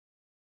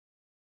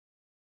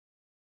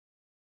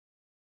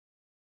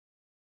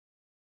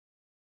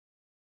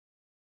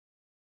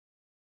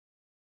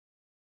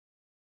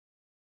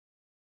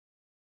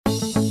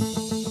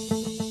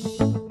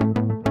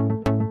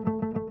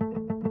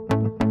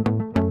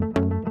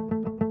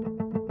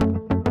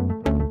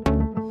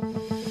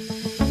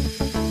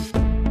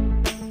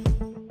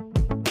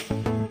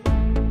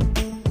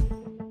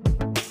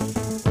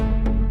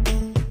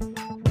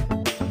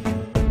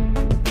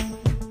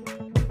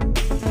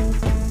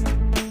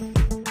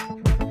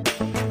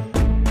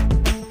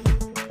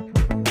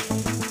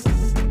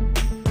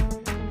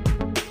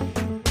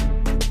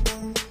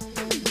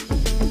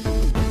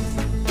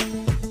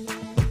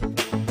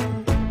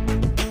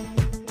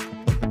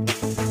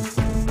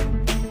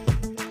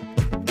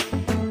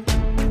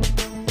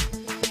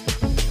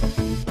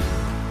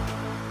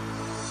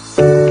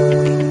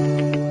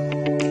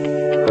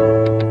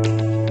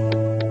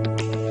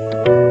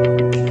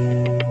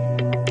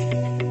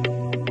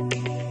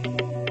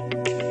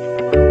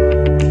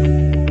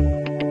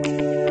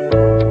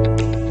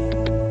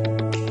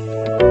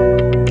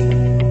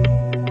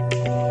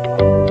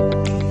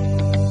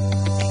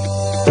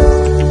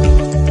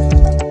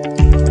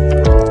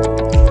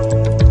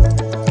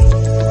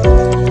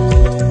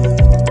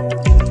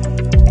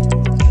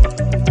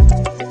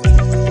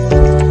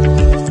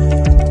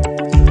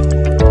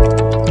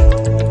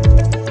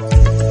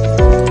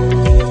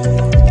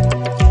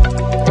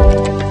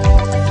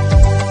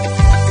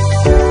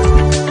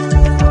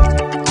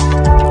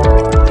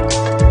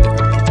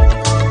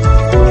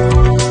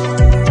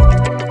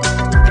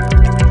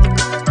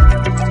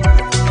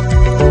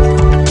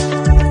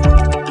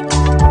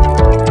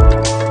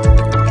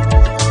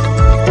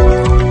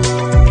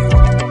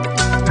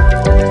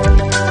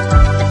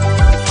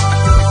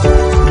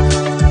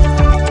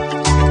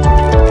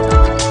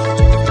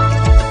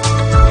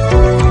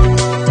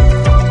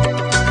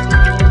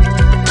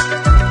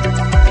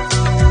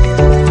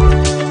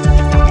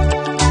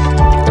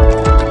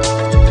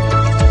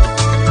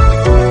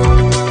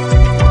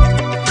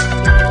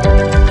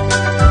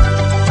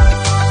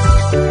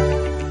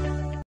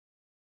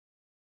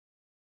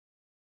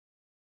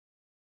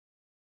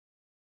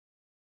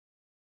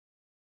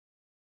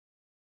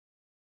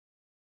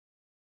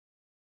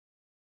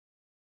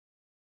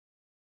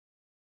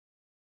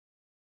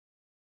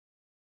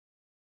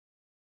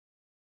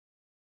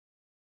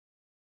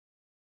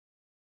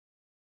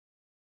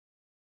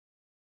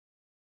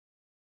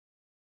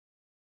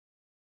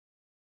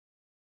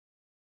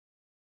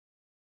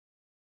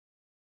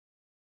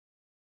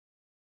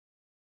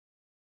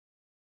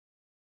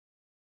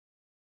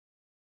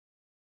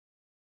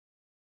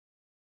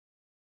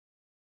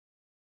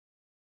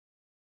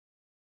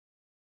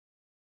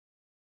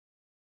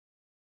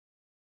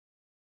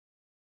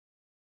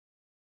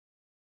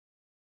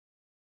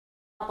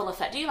marble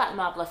effect. Do you like the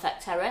marble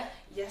effect, Terry?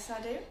 Yes,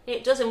 I do.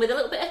 It does, and with a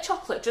little bit of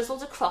chocolate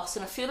drizzled across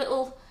and a few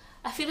little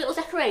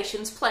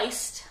decorations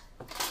placed.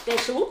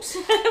 Oops,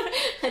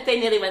 they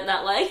nearly went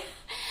that way.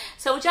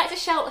 So would you like to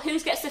shout who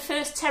gets the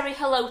first Terry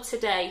hello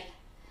today?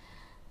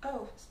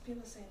 Oh,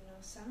 people are saying no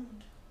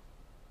sound.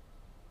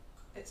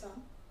 It's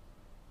on.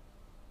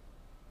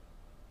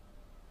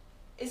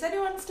 Is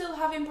anyone still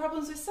having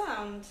problems with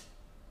sound?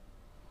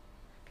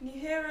 Can you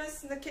hear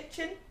us in the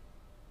kitchen?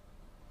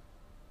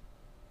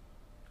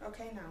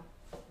 Okay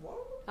now. Whoa.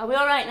 Are we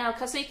alright now?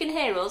 So you can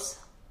hear us?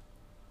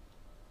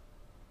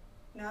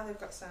 Now they've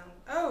got sound.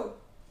 Oh!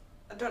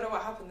 I don't know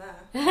what happened there.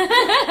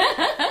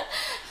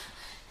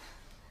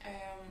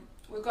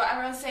 We've got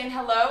everyone saying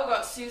hello. We've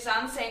got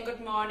Suzanne saying good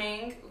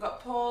morning. We've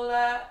got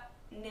Paula,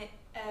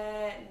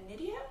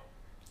 Nydia,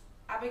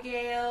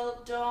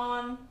 Abigail,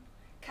 Dawn,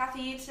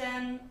 Kathy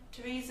Eaton,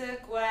 Teresa,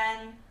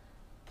 Gwen,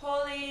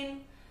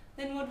 Pauline,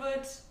 Lynn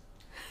Woodward.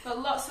 Got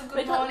lots of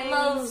good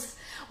mornings.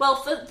 Well,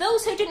 for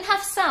those who didn't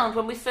have sound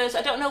when we first,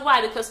 I don't know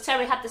why, because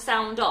Terry had the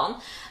sound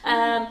on,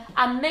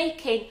 I'm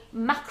making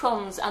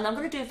macarons, and I'm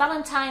going to do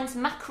Valentines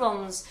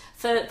Macarons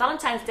for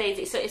Valentine's Day.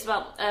 It's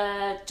about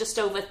just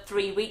over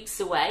 3 weeks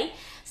away.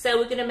 So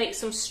we're going to make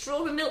some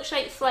strawberry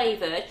milkshake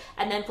flavoured,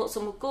 and then put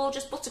some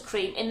gorgeous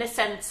buttercream in the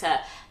centre,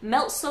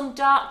 melt some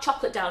dark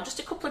chocolate down, just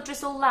a couple of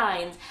drizzle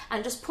lines,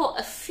 and just put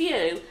a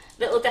few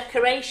little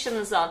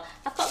decorations on.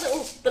 I've got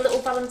the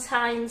little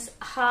Valentine's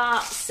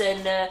hearts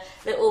and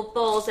little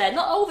balls there.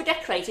 Not over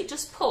decorated,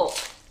 just put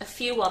a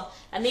few on.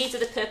 And these are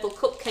the purple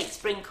cupcake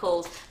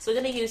sprinkles, so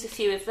we're going to use a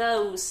few of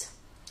those.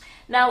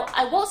 Now,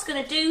 I was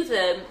going to do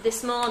them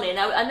this morning.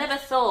 I never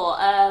thought,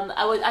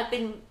 I've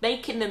been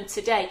making them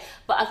today,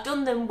 but I've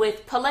done them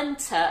with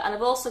polenta, and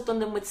I've also done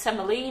them with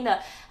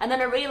semolina, and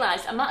then I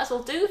realised I might as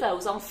well do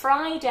those on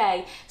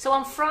Friday. So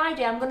on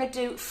Friday I'm going to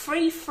do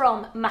free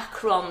from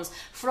macarons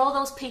for all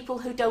those people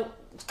who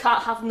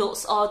can't have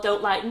nuts or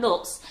don't like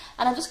nuts.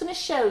 And I'm just going to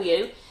show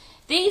you,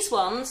 these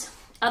ones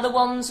are the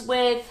ones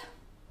with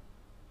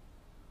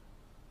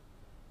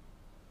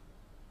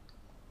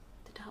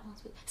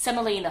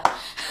semolina.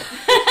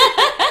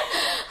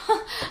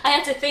 I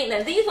had to think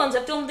then. These ones,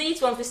 I've done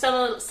these ones with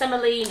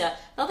semolina.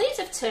 Now these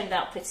have turned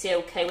out pretty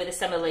okay with the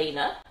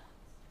semolina.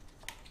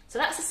 So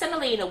that's the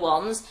semolina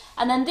ones.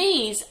 And then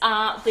these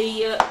are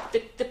the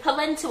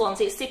polenta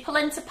ones. It's the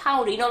polenta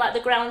powder, you know, like the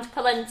ground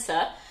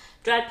polenta,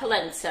 dried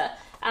polenta.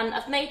 And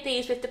I've made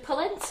these with the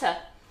polenta.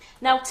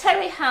 Now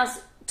Terry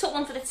has took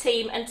one for the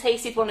team and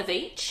tasted one of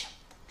each.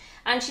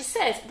 And she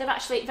says they're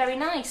actually very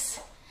nice.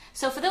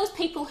 So for those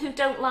people who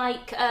don't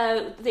like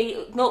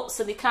the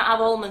nuts and they can't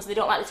have almonds and they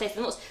don't like the taste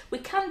of the nuts, we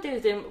can do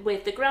them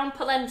with the ground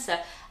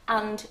polenta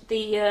and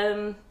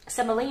the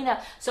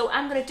semolina. So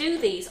I'm going to do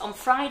these on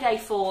Friday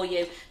for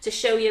you to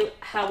show you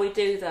how we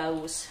do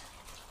those.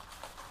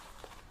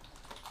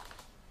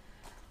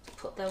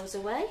 Put those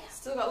away.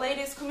 Still got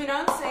ladies coming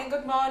on saying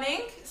good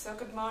morning. So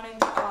good morning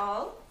to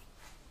all.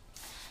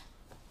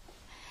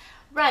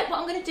 Right, what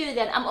I'm going to do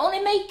then, I'm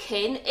only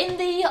making,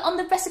 on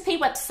the recipe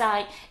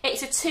website,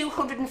 it's a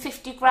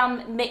 250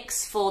 gram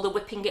mix for the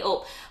whipping it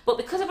up. But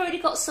because I've already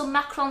got some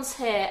macarons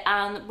here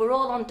and we're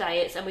all on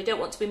diets and we don't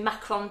want to be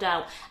macaroned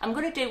out, I'm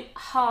going to do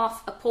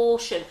half a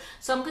portion.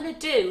 So I'm going to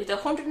do the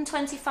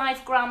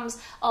 125 grams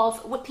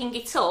of whipping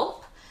it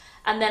up,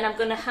 and then I'm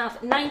going to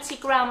have 90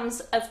 grams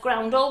of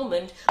ground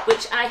almond,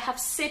 which I have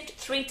sieved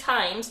 3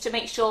 times to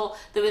make sure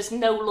there is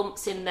no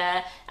lumps in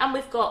there. And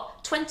we've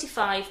got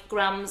 25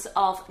 grams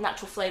of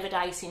natural flavoured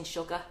icing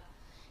sugar.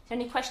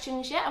 Any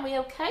questions yet? Are we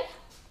okay?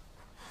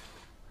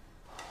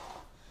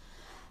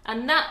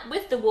 And that,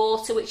 with the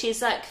water, which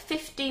is like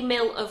 50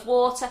 ml of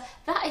water,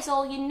 that is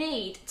all you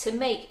need to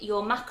make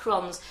your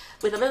macarons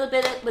with a little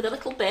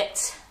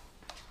bit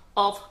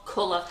of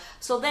colour.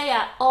 So they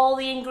are all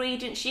the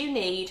ingredients you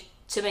need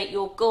to make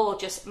your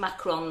gorgeous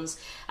macarons.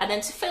 And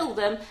then to fill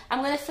them,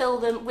 I'm going to fill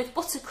them with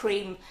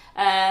buttercream.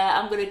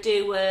 I'm going to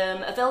do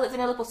a velvet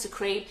vanilla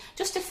buttercream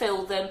just to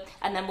fill them,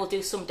 and then we'll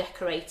do some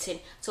decorating.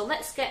 So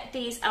let's get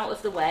these out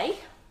of the way.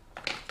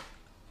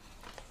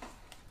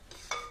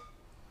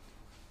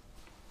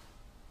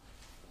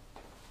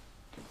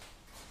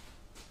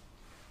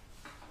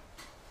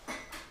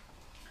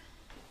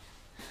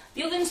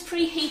 The oven's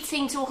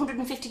preheating to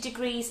 150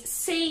 degrees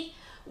C,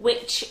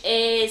 which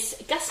is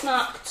gas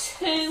mark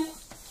 2.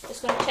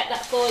 Just going to check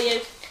that for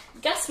you.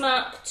 Gas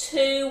mark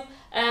 2,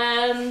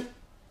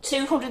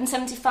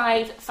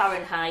 275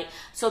 Fahrenheit.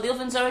 So the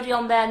oven's already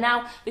on there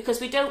now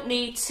because we don't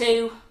need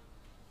to.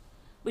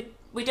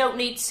 We don't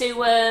need to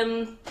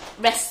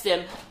rest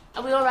them.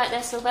 Are we all right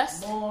there,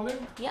 Sylvester?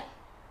 Morning. Yeah,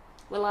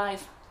 we're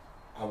live.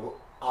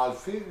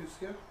 Alfie is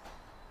here.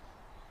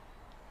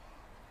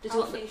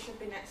 Alfie should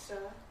be next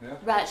door. Yeah.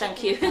 Right,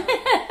 thank you.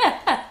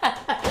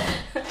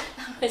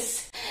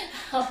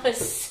 I was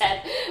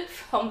said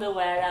from the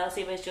warehouse,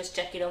 he was just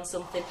checking on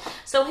something.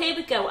 So here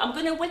we go. I'm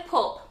going to whip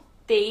up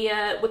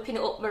the whipping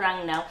it up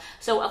meringue now.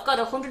 So I've got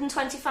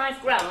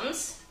 125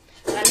 grams,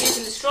 and I'm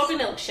using the strawberry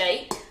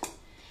milkshake.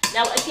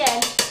 Now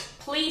again,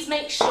 please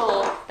make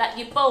sure that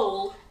your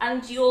bowl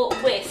and your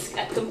whisk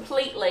are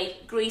completely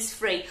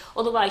grease-free,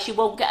 otherwise you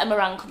won't get a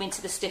meringue coming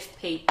to the stiff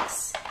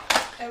peaks.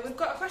 We've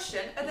got a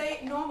question. Are they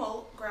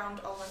normal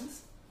ground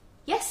almonds?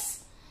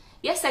 Yes.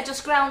 Yes, they're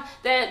just ground.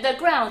 They're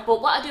ground,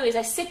 but what I do is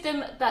I sieve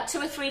them about 2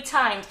 or 3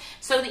 times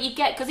so that you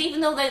get, because even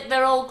though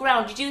they're all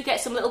ground, you do get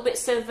some little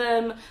bits of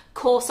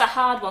coarser,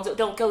 hard ones that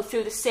don't go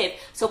through the sieve.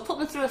 So put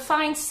them through a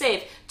fine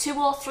sieve 2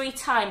 or 3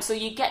 times so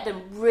you get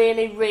them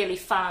really, really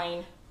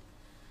fine.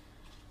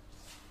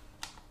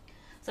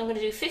 So I'm going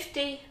to do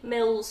 50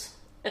 mils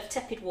of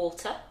tepid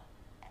water.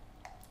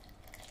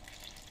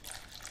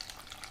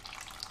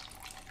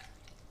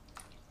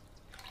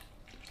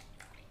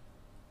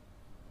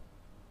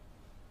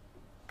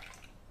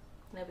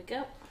 There we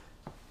go.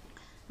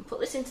 And put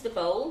this into the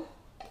bowl.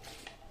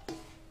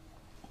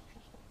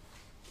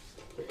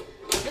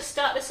 Just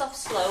start this off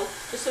slow,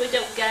 just so we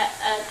don't get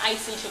an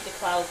icing sugar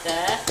cloud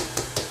there.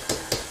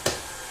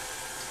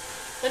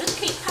 So just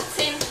keep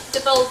patting the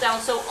bowl down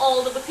so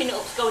all the whipping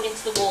up's going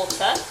into the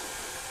water.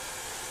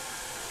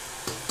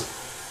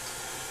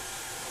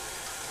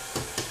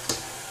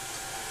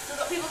 We've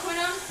got people coming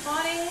on.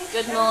 Morning.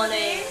 Good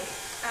morning.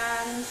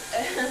 And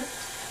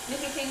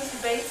Nikki King's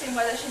debating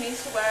whether she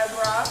needs to wear a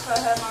bra for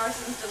her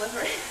Morrison's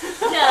delivery.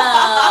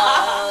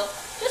 No,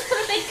 just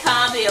put a big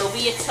carby over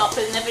your top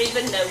and never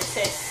even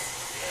notice.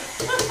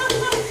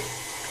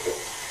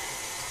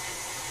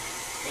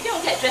 You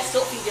don't get dressed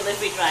up for your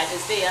delivery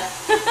drivers, do you?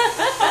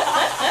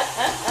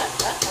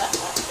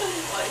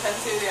 Well, it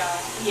depends who they are.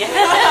 Yeah.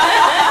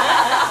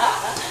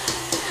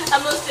 I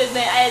must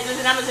admit, there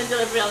was an Amazon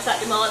delivery on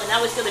Saturday morning. I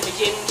was still in my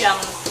gym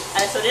jams,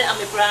 so I didn't have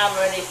my bra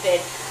or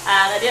anything.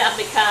 And I didn't have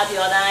my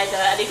cardio on either.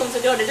 And he comes to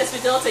the door and he says to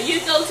my daughter,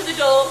 "You go to the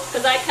door,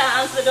 because I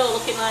can't answer the door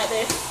looking like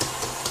this."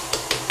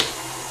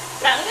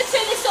 Right, I'm going to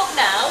turn this up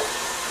now.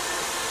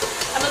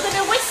 And we're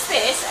going to whisk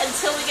this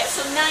until we get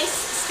some nice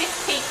stiff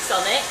peaks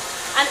on it.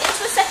 And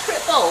into a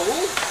separate bowl,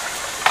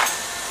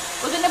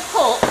 we're going to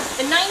put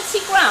the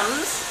 90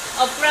 grams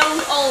of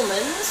ground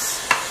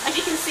almonds. As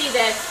you can see,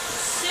 they're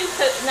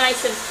super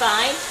nice and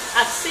fine.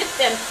 I've sieved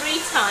them 3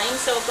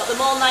 times, so I've got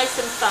them all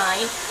nice and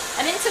fine.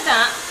 And into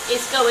that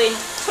is going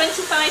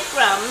 25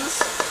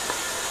 grams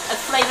of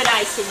flavoured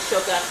icing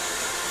sugar.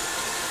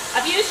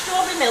 I've used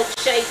strawberry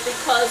milkshake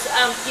because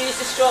I've used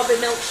a strawberry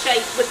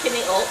milkshake whipping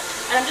it up,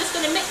 and I'm just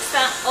going to mix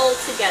that all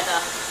together.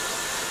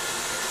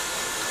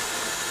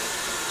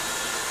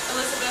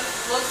 Elizabeth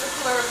loves the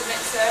colour of the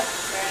mixer.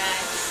 Very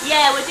nice.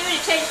 Yeah, we're doing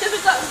a change because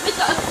we've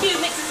got a few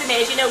mixers in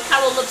here. As you know,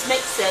 Carol loves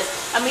mixers,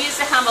 and we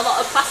used to have a lot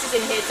of classes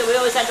in here, so we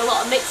always had a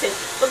lot of mixers.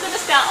 We're going to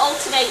start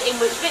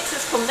alternating which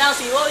mixers come down,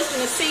 so you're always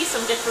going to see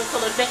some different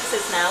coloured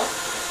mixers now.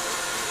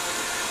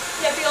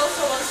 Yeah, we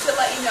also wants to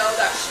let you know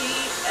that she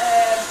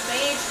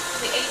made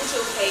the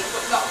angel cake but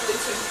not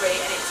gluten free,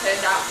 and it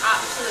turned out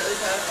absolutely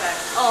perfect.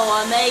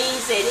 Oh,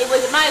 amazing. It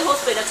was my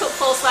husband. I took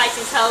 4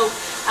 slices home,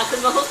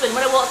 because my husband,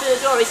 when I walked through the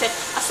door, he said,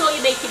 "I saw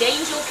you making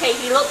angel cake."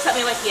 He looked at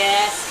me and went,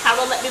 "Yes,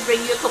 Carol let me bring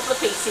you a couple of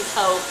pieces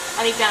home,"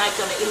 and he dived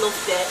on it. He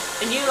loved it.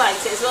 And you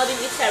liked it as well, didn't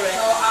you, Terry?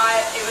 Oh,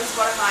 it was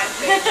one of my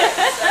favourites.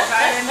 So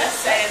I remember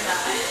saying that.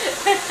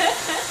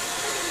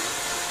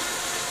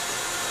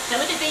 Now,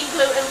 with it being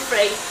gluten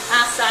free,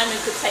 our Simon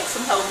could take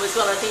some home as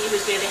well. I think he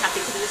was really happy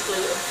because it was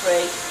gluten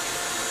free.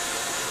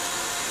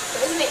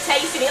 But isn't it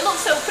tasty? It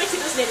looks so pretty,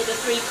 doesn't it, with the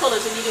 3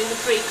 colours when you're doing the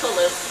 3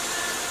 colours?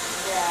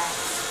 Yeah,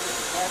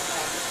 it's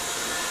perfect.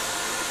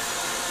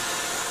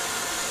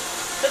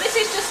 So this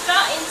is just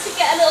starting to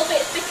get a little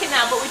bit thicker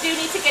now, but we do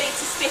need to get it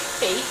to stiff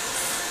peaks.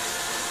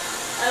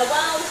 I'm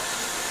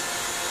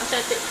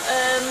trying to think.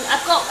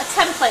 I've got a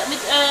template.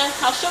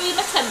 I'll show you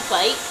my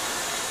template.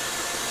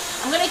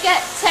 I'm going to get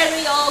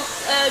Terry or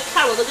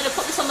Carol, they're going to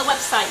put this on the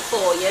website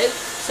for you.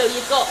 So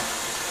you've got,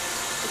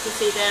 you can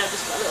see there, I've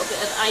just got a little bit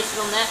of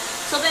icing on there.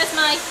 So there's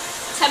my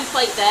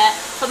template there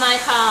for my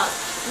hearts.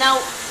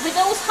 Now, with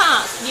those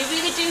hearts, you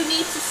really do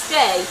need to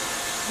stay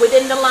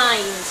within the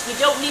lines. You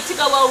don't need to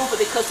go over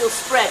because they'll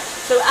spread.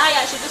 So I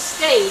actually just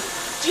stayed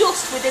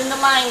just within the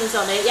lines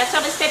on it. You have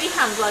to have a steady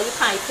hand while you're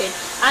piping.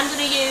 I'm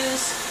going to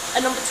use a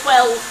number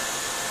 12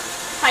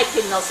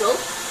 piping nozzle.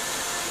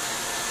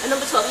 A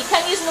number 12. You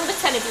can use a number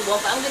 10 if you want,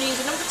 but I'm going to use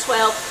a number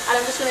 12,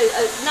 and I'm just going to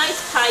a nice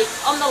pipe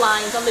on the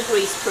lines, on the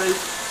grease proof,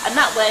 and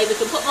that way we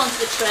can put them onto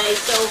the tray,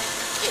 so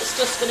it's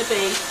just going to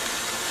be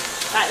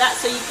like that,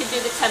 so you can do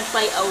the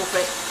template over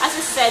it. As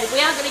I said, we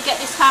are going to get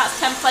this hearts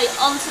template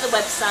onto the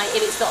website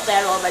if it's not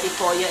there already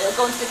for you. It'll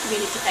go onto the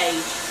community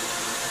page.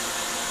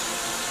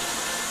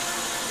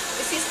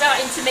 This is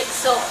starting to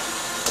mix up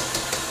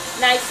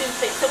nice and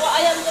thick. So what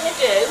I am going to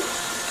do,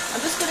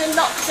 I'm just going to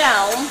knock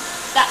down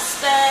that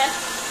spare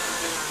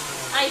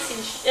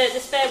icing, the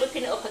spare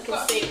whipping it up. I can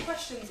got see. A few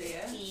questions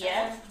here.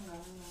 Yeah.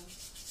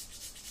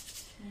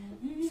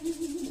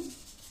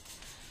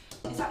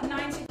 Is that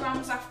 90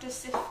 grams after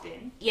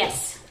sifting?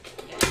 Yes.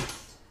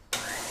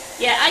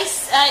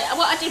 Yes. Yeah.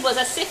 What I did was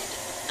I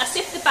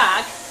sift the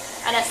bag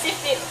and I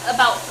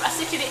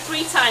sifted it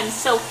 3 times.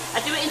 So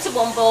I do it into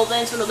one bowl,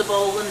 then into another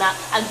bowl, and that,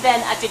 and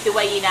then I did the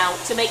weighing out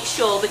to make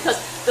sure, because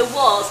there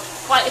was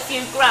quite a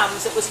few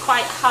grams that was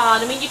quite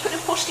hard. I mean, you could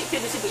have pushed it through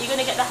this, but you're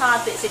going to get the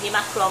hard bits in your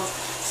macarons.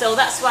 So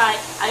that's why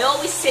I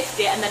always sift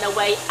it and then I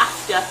weigh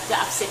after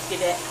that I've sifted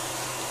it.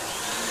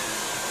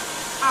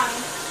 And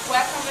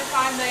where can we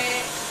find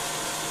the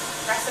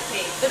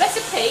recipe? The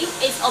recipe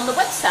is on the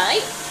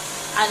website,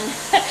 and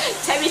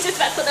Terry's just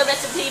about to put the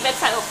recipe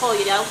website up for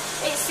you now.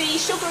 It's the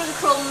Sugar and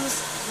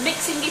Crumbs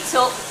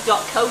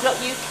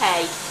mixingitup.co.uk.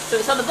 So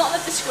it's on the bottom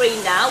of the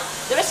screen now.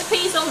 The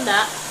recipe's on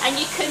that, and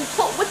you can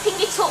put whipping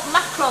it up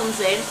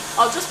macarons in,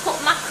 or just put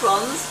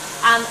macarons,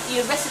 and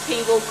your recipe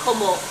will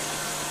come up.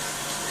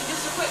 And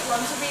just a quick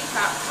one to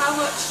recap, how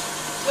much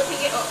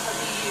whipping it up have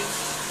you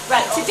used?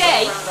 Right,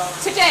 today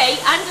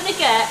I'm going to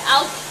get,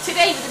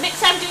 today with the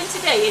mix I'm doing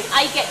today is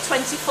I get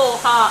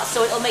 24 hearts,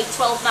 so it'll make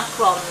 12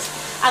 macarons.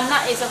 And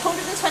that is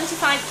 125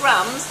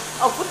 grams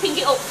of whipping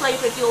it up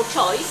flavour of your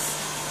choice,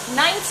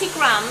 90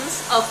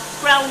 grams of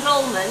ground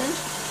almond,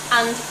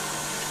 and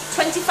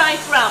 25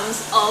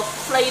 grams of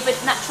flavoured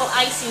natural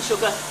icing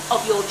sugar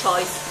of your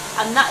choice.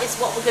 And that is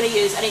what we're going to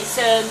use, and it's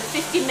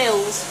 50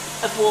 mils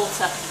of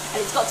water,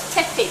 and it's got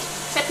tepid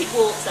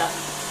water.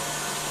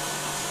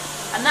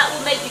 And that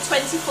will make you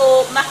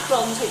 24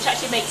 macarons, which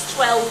actually makes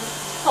 12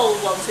 whole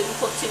ones, so you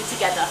can put 2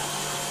 together.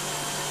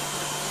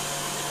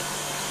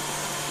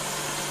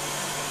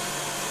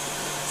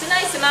 It's a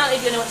nice amount if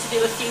you want to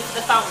do a few for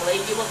the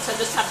family. If you want to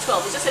just have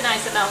 12, it's just a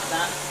nice amount,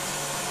 that.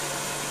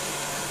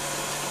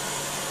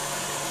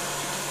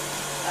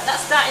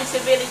 That's starting to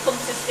really come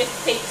to stiff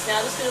peaks now.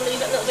 I'm just going to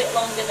leave it a little bit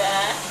longer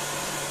there.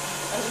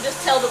 And you can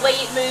just tell the way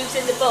it moves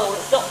in the bowl,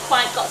 it's not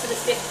quite got to the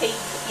stiff peak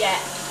yet.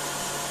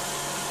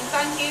 And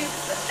thank you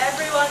for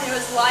everyone who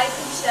has liked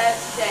and shared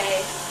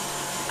today.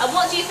 And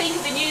what do you think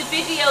of the new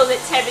video that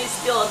Terry's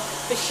done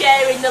for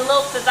sharing the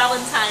love for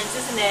Valentine's,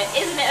 isn't it?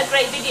 Isn't it a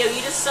great video?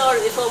 You just saw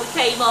it before we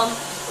came on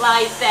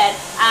live then,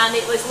 and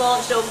it was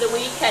launched over the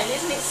weekend.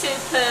 Isn't it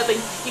superb? And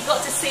you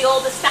got to see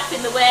all the staff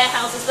in the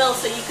warehouse as well,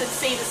 so you could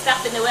see the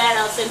staff in the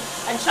warehouse and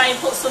try and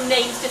put some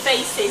names to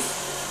faces.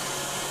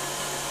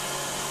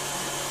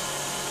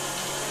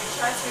 We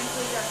try to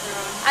include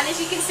everyone. And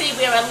as you can see,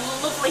 we're a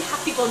lovely,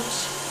 happy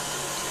bunch.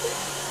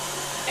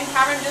 And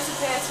Karen does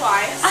appear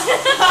twice.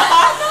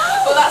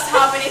 Well, that's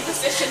how many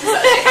positions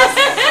that she has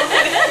in the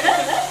company.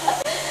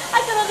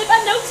 I don't know if I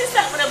noticed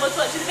that when I was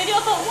watching the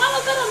video. I thought, wow, I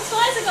got on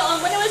twice. I got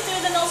on when I was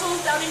doing the nozzles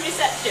down in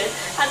reception,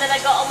 and then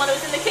I got on when I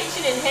was in the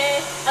kitchen in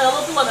here. And I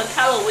love the one on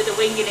Carol with the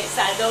wing in its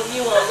side. Don't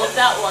you all love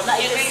that one? That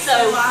is just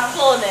so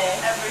funny.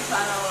 Every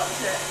time I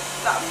watch it,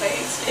 that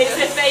face. It's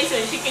the face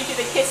when she gives you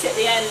the kiss at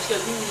the end. She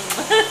goes,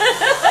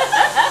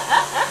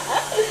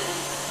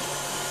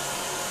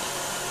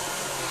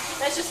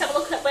 Let's just have a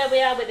look at where we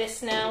are with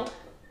this now.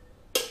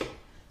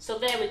 So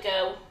there we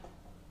go.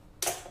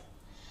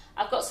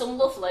 I've got some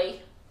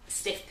lovely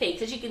stiff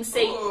peaks. As you can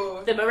see,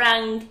 ooh, the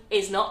meringue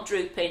is not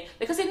drooping,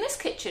 because in this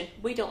kitchen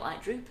we don't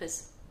like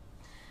droopers.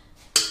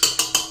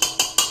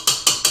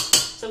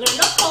 So I'm going to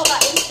knock all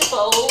that into the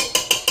bowl.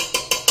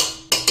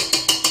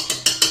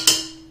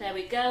 There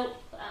we go.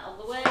 Put that out of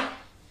the way.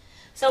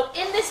 So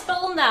in this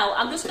bowl now,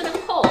 I'm just going to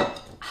put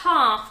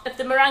half of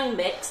the meringue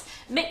mix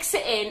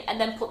it in, and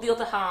then put the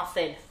other half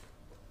in.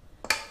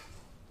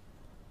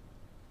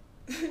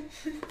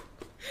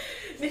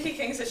 Nikki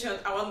King says,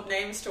 I want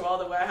names to all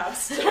the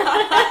warehouse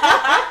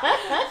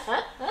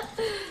staff.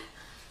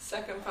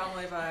 Second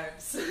family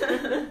vibes.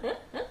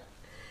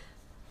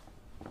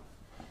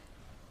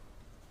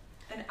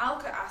 And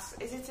Alka asks,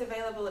 is it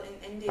available in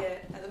India?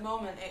 At the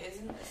moment it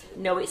isn't.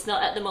 No, it's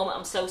not at the moment,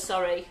 I'm so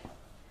sorry.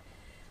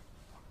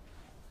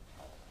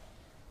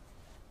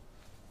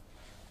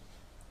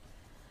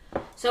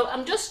 So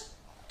I'm just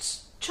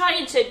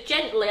trying to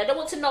gently, I don't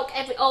want to knock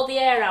all the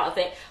air out of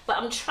it, but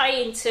I'm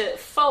trying to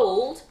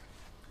fold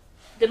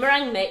the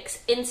meringue mix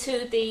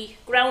into the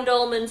ground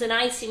almonds and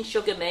icing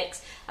sugar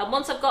mix, and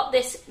once I've got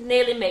this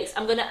nearly mixed,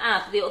 I'm going to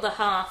add the other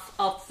half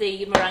of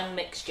the meringue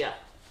mixture.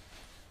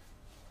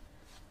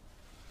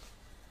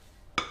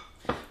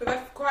 We've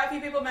had quite a few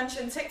people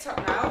mention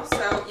TikTok now,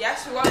 so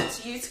yes, we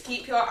want you to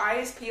keep your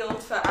eyes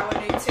peeled for our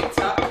new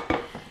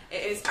TikTok.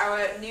 It is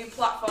our new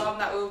platform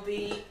that will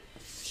be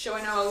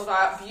showing all of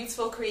our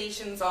beautiful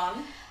creations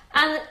on.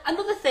 And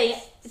another thing,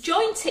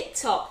 join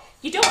TikTok.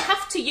 You don't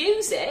have to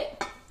use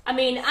it. I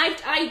mean,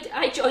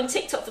 I joined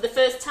TikTok for the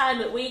first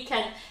time at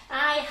weekend.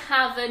 I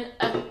haven't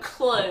a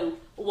clue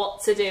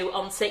what to do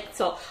on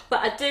TikTok, but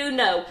I do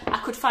know I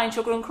could find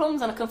Sugar and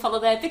Crumbs and I can follow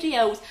their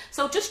videos.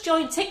 So just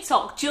join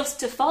TikTok just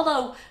to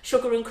follow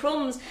Sugar and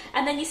Crumbs,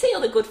 and then you see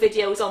other good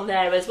videos on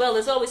there as well.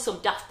 There's always some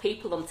daft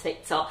people on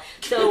TikTok,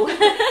 so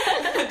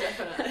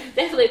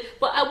definitely.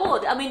 But I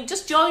would. I mean,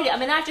 just join it. I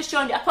mean, I've just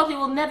joined it. I probably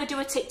will never do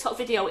a TikTok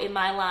video in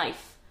my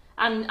life.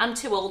 I'm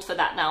too old for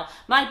that now.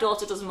 My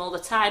daughter does them all the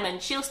time,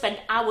 and she'll spend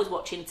hours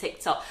watching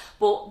TikTok.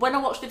 But when I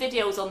watch the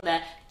videos on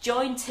there,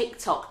 join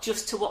TikTok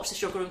just to watch the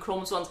Sugar and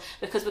Crumbs ones,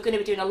 because we're going to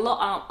be doing a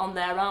lot on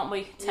there, aren't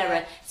we, Terry?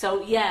 Yeah.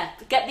 So yeah,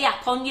 get the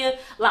app on your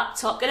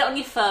laptop, get it on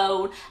your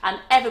phone, and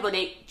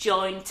everybody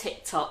join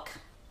TikTok.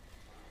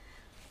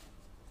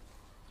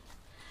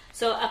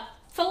 So I'm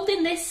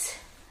folding this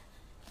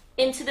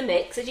into the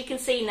mix. As you can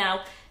see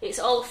now, it's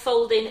all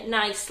folding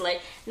nicely.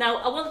 Now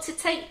I want to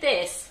take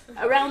this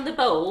around the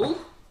bowl,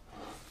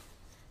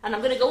 and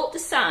I'm going to go up the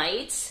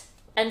sides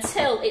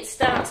until it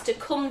starts to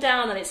come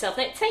down on itself.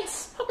 And it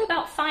takes probably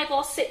about 5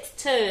 or 6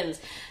 turns.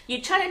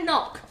 You try to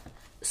knock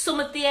some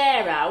of the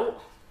air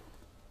out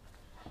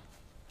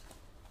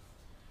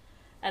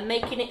and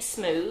making it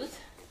smooth.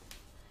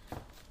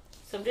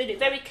 So I'm doing it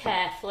very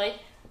carefully. Have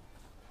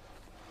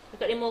you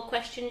got any more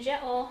questions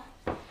yet, or?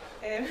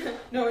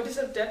 No, I just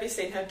have Debbie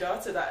saying her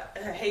daughter that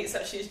hates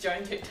that she's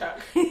joined TikTok.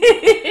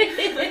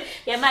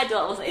 Yeah, my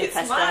daughter wasn't It's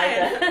impressed mine.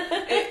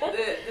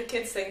 either. The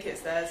kids think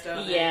it's theirs,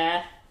 don't they?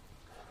 Yeah.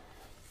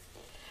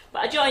 But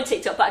I joined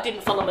TikTok, but I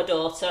didn't follow my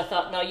daughter. I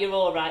thought, no, you're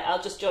all right.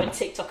 I'll just join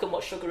TikTok and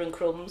watch Sugar and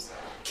Crumbs.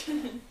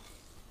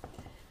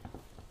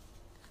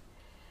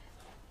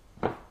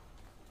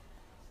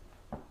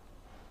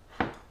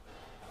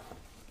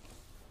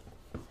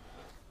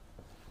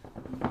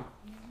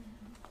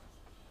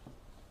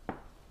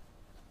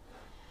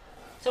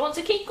 So I want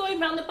to keep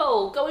going around the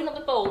bowl, going up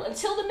the bowl,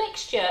 until the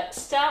mixture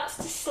starts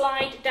to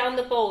slide down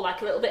the bowl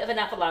like a little bit of an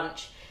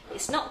avalanche.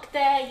 It's not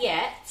there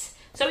yet,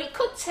 so it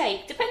could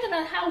take, depending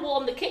on how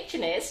warm the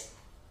kitchen is,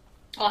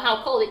 or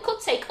how cold, it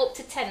could take up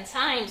to 10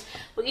 times,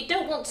 but you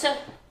don't want to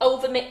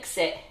overmix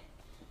it.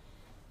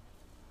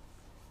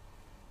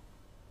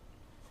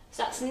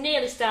 So that's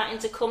nearly starting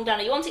to come down.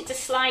 You want it to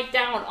slide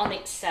down on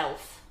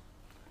itself.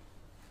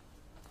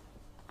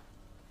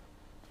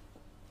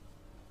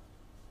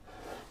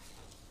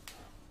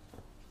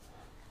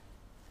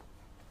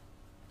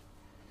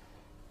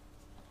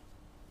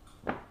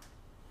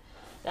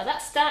 Now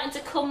that's starting to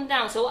come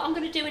down, so what I'm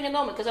going to do in a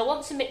moment, because I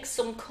want to mix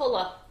some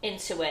colour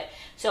into it,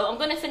 so I'm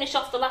going to finish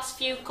off the last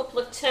couple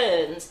of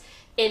turns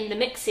in the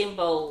mixing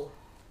bowl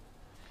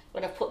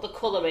when I put the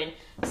colour in.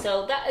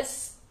 So that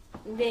is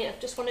near, I've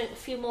just wanted a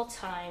few more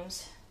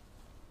times.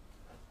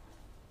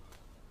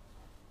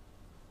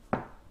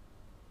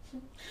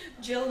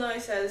 Jill Noy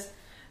says,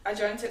 I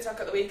joined TikTok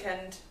at the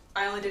weekend.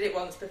 I only did it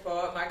once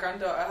before. My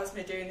granddaughter has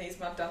me doing these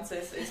mad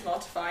dances. It's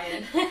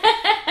mortifying.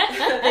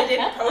 They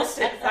didn't post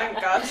it, thank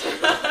God.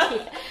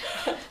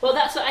 Yeah. Well,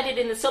 that's what I did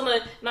in the summer.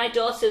 My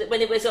daughter, when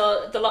it was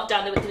the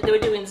lockdown, they were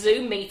doing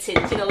Zoom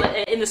meetings, you know,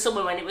 in the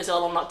summer when it was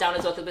all on lockdown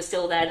as well, because we're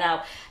still there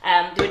now.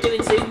 They were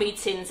doing Zoom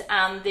meetings,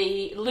 and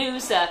the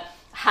loser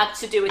had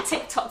to do a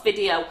TikTok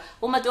video.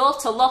 Well, my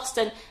daughter lost,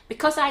 and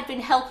because I'd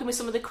been helping with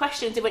some of the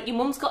questions, they went, your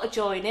mum's got to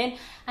join in,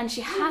 and she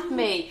had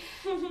me.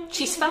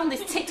 She's found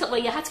this TikTok where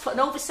you had to put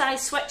an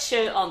oversized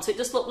sweatshirt on, so it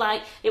just looked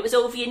like it was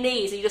over your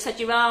knees, and you just had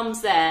your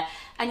arms there,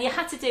 and you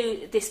had to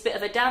do this bit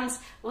of a dance.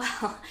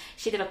 Well,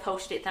 she never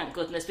posted it, thank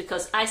goodness,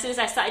 because as soon as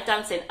I started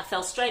dancing, I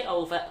fell straight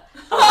over.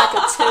 I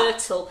was like a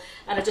turtle,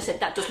 and I just said,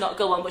 that does not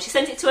go on. But she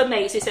sent it to her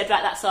mates, who said,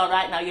 right, that's all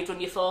right now, you've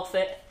done your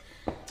forfeit.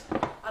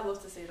 I'd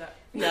love to see that.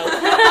 No.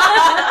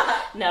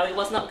 No, it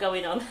was not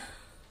going on.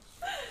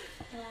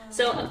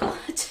 So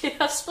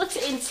I've split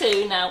it in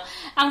two now.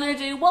 I'm going to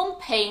do one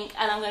pink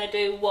and I'm going to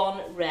do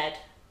one red.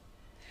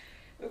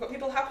 We've got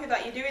people happy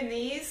that you're doing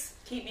these.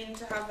 Keep meaning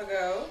to have a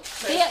go.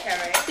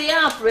 They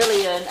are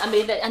brilliant. I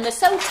mean, and they're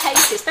so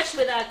tasty,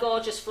 especially with our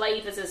gorgeous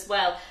flavours as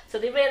well. So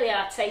they really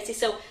are tasty.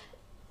 So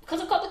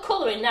because I've got the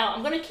colour in now,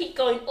 I'm going to keep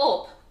going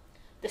up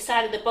the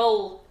side of the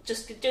bowl,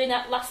 just doing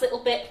that last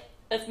little bit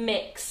of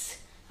mix.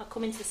 I'll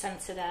come into the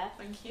centre there.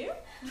 Thank you.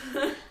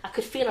 I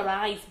could feel her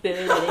eyes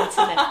burning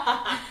into me.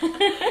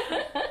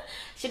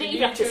 She didn't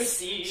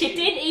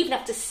even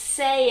have to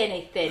say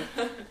anything.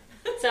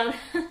 So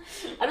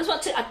I just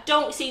want to,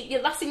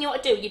 the last thing you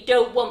want to do, you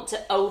don't want to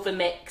over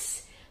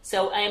mix.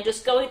 So I am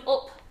just going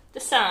up the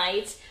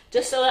sides,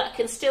 just so that I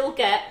can still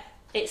get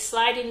it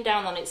sliding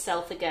down on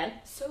itself again.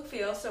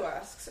 Sophie also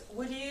asks,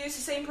 would you use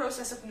the same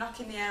process of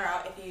knocking the air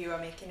out if you are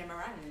making a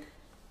meringue?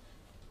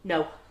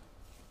 No.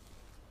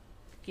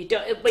 You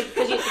don't,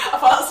 because you. I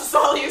thought that's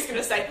all you was going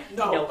to say.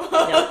 No.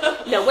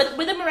 No.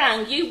 With a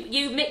meringue,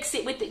 you mix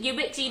it with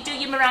you do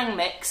your meringue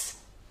mix,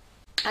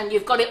 and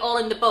you've got it all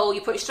in the bowl.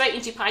 You put it straight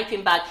into your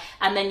piping bag,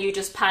 and then you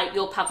just pipe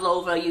your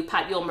pavlova, or you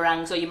pipe your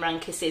meringues or your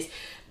meringue kisses.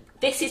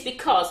 This is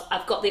because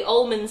I've got the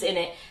almonds in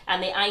it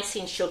and the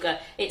icing sugar.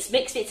 It's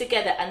mixed it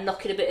together and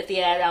knocking a bit of the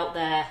air out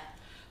there.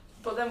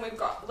 But then we've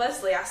got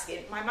Leslie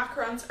asking, my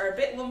macarons are a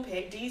bit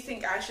lumpy. Do you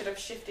think I should have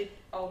shifted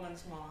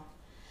almonds more?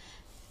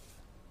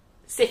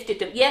 Sifted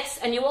them, yes,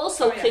 and you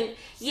also can,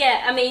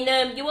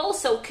 you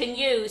also can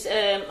use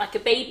like a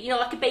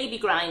baby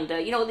grinder.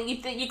 You know,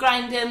 you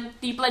grind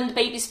you blend the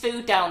baby's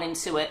food down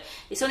into it.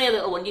 It's only a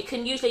little one. You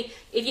can usually,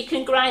 if you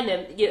can grind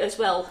them as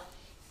well.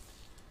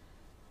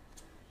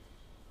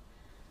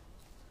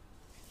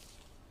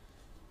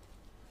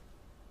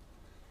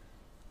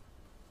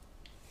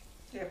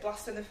 Yeah, Yeah,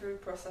 blasting the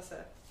food processor.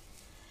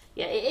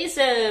 Yeah, it is.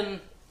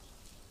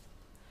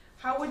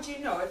 How would you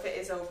know if it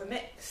is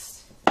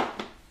overmixed?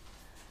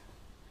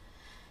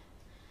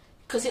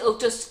 Because it'll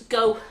just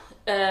go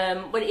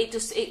when it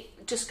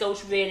just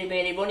goes really,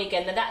 really runny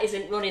again. Then that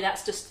isn't runny.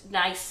 That's just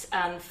nice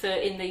and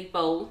in the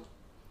bowl.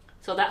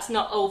 So that's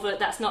not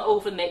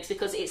over mixed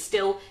because it's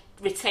still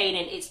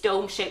retaining its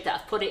dome shape that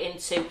I've put it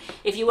into.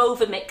 If you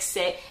over mix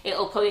it,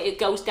 it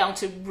goes down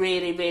to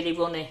really, really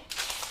runny.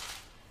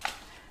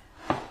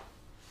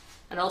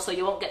 And also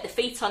you won't get the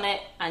feet on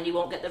it and you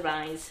won't get the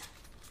rise.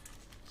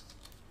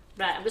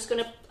 Right,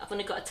 I've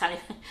only got a tiny,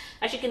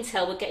 as you can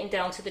tell, we're getting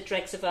down to the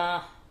dregs of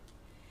our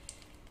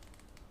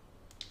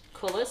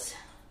colours.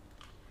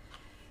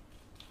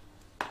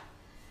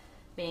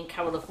 Me and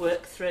Carol have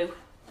worked through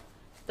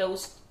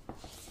those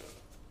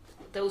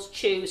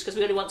tubes because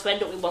we only want to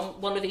end up with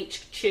one of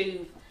each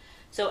tube.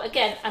 So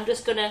again, I'm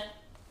just gonna,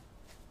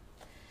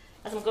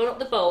 as I'm going up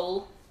the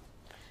bowl,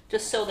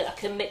 just so that I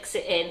can mix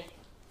it in.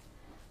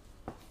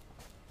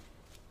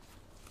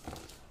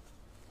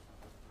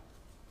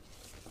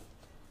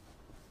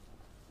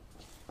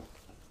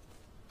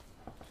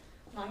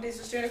 Mandy's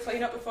just doing a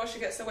clean up before she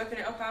gets to whipping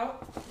it up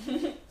out.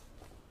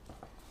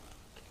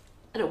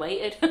 I'd have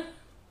waited.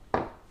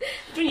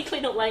 Do you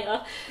clean up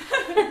later?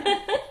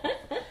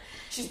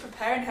 She's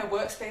preparing her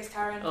workspace,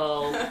 Karen.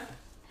 Oh.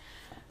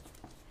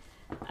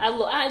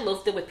 I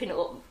love the whipping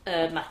up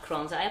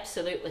macarons. I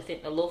absolutely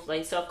think they're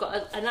lovely. So I've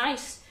got a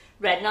nice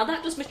red. Now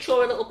that does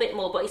mature a little bit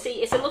more, but you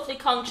see, it's a lovely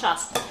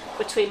contrast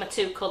between my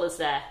two colours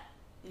there.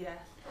 Yeah.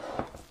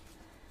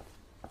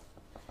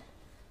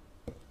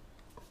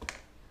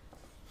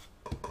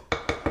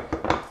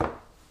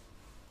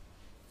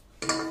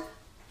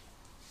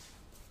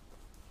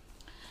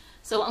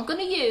 So I'm going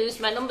to use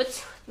my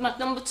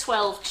number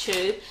 12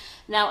 tube.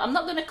 Now I'm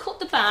not going to cut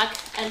the bag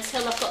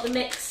until I've got the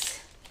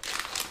mix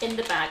in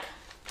the bag.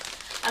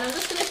 And I'm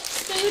just going to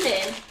spoon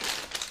in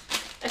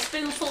a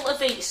spoonful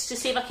of each to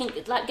see if I can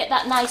get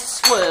that nice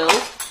swirl.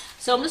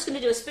 So I'm just going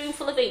to do a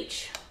spoonful of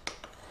each.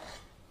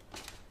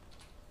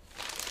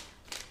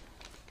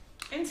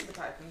 Into the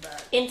piping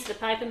bag. Into the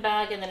piping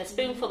bag, and then a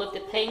spoonful of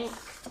the pink.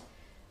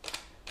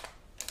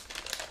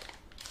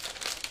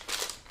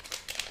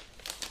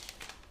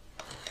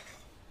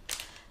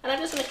 And I'm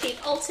just going to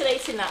keep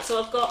alternating that.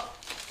 So I've got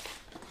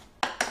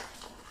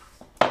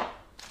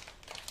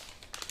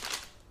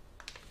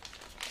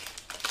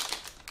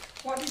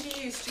What did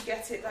you use to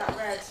get it that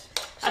red?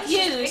 I've It's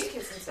used pink,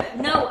 isn't it?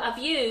 no, I've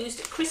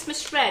used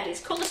Christmas red.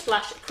 It's Colour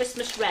Splash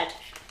Christmas red.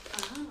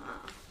 Ah.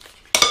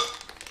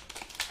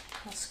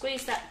 I'll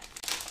squeeze that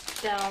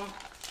down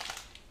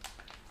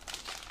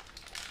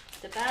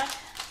the bag.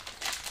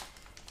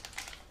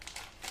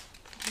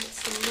 Get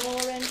some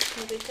more in.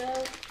 Here we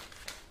go.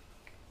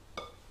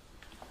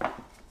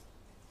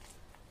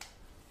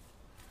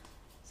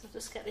 So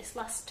just get this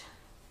last.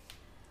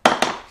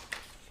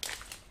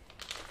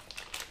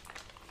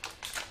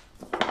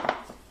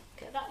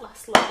 Get that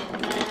last lot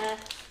in there,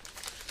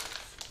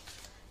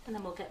 and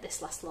then we'll get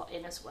this last lot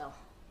in as well.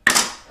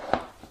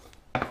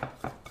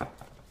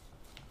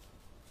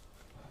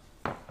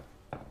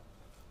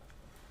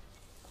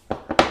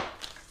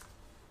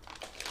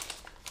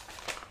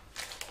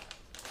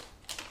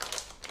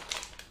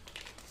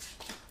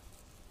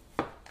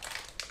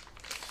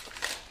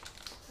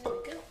 There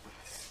we go.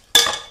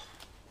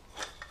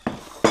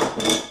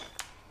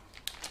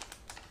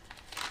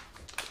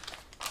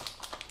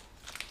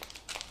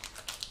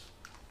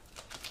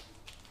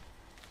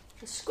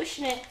 Just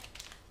squishing it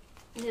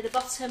near the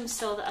bottom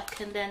so that I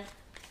can then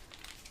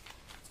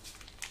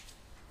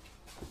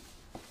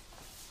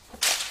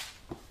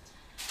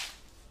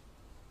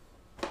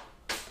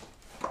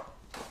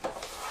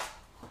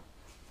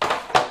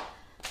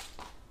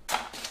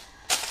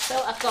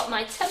so I've got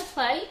my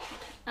template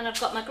and I've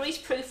got my grease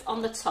proof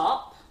on the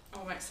top.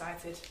 Oh, I'm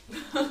excited.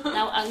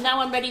 Now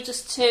I'm ready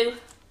just to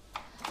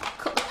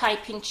cut the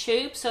piping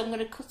tube, so I'm going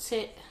to cut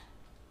it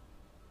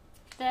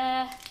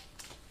there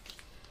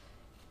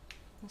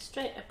and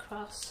straight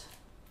across.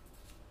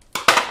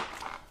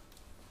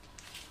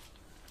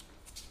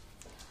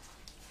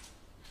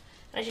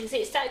 And as you can see,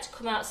 it's starting to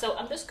come out, so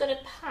I'm just going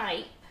to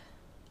pipe.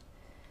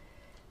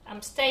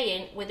 I'm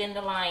staying within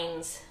the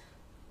lines.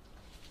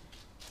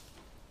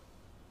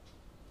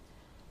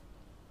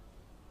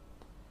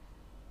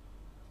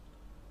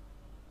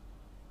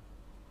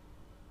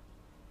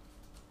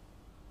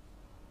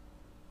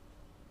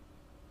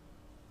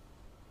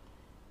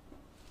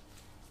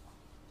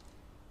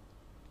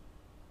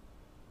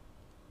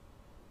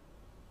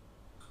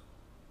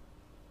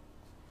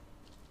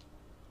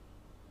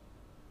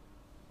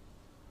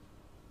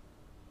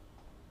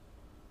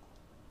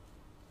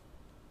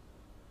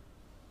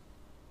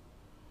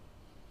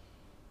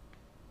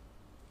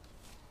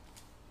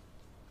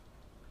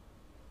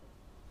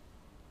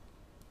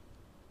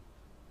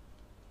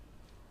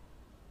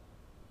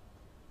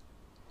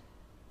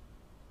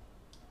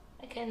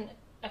 Again,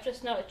 I've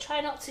just noted,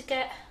 try not to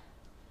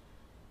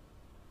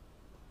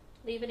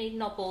leave any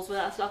knobbles.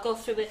 I'll go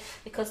through it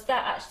because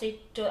that actually,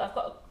 I've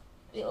got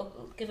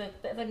it'll give a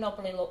bit of a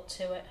knobbly look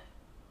to it.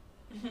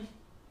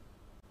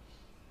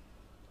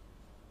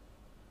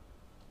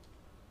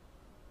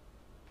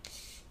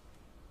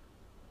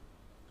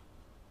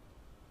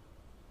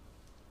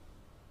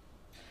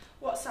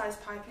 What size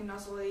piping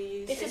nozzle are you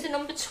using? This is a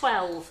number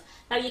 12.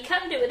 Now you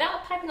can do it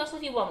without a piping nozzle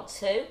if you want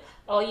to,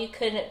 or you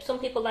can, some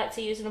people like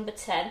to use a number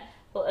 10,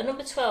 but a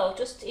number 12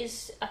 just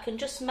is, I can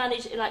just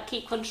manage, like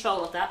keep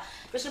control of that.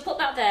 I'm just going to put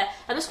that there.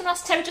 I'm just going to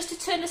ask Terry just to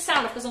turn the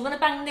sound off because I'm going to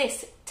bang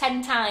this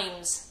 10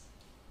 times.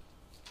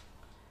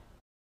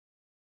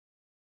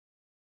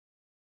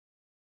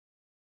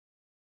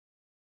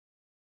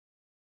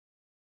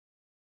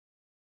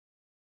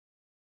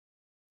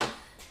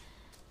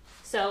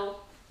 So,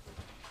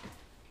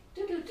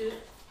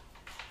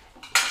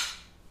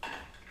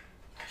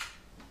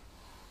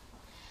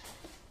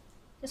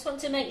 just want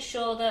to make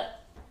sure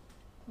that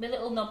my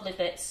little knobbly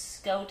bits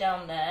go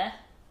down there.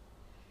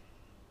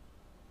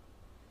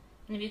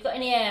 And if you've got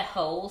any air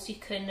holes, you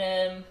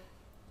can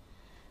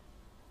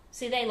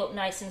see they look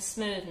nice and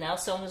smooth now.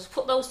 So I'm going to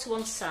put those to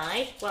one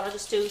side while I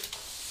just do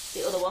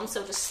the other one.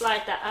 So just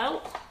slide that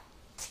out.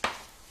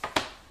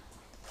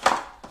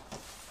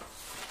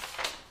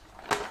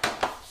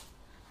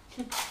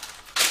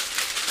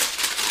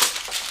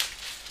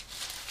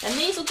 And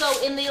these will go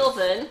in the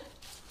oven.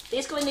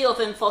 These go in the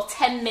oven for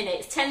 10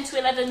 minutes, 10 to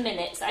 11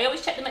 minutes. I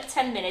always check them at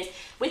 10 minutes.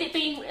 With it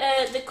being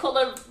the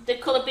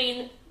colour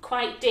being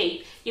quite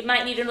deep, you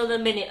might need another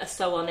minute or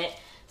so on it.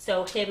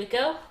 So here we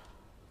go.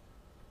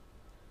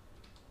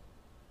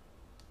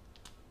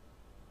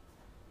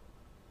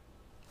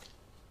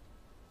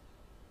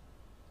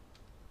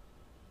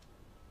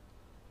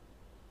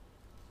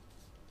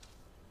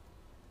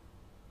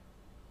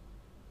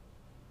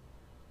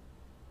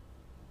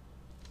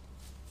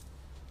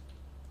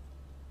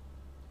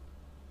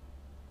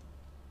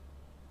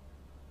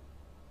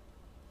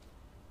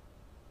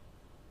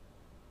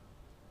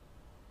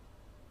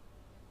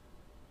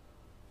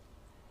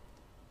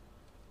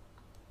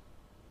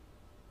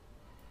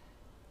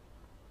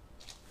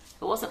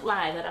 If it wasn't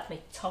live, I'd have my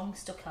tongue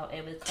stuck out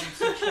here with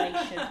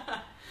concentration.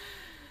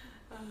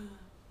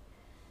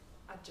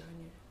 I'd join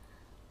you.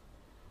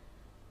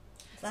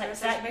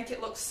 It's like, make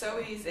it look so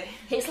easy.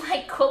 It's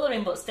like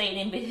colouring but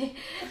staying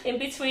in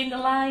between the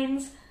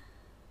lines.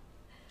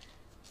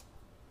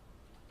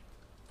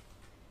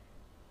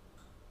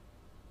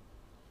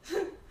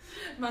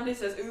 Mandy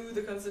says, ooh,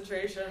 the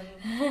concentration.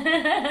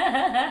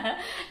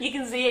 You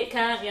can see it,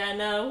 can't you? I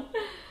know.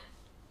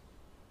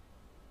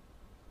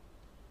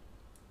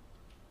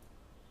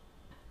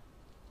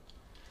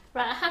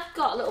 Right, I have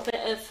got a little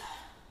bit of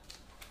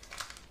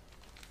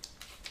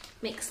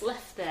mix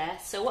left there,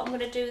 so what I'm going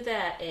to do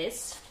there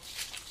is...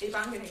 Are you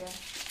banging again?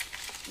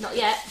 Not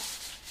yet.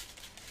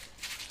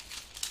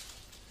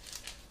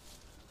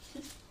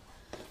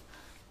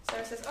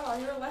 Sarah says, oh,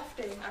 you're a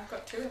lefty. I've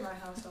got 2 in my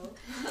household.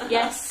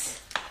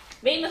 Yes.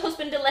 Me and my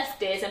husband are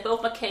lefties and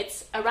both my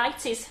kids are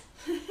righties.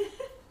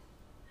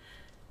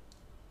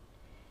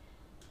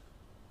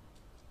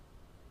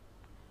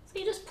 So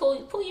you just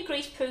pull your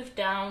grease proof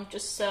down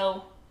just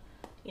so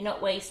you're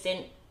not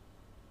wasting.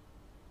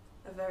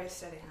 A very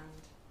steady hand.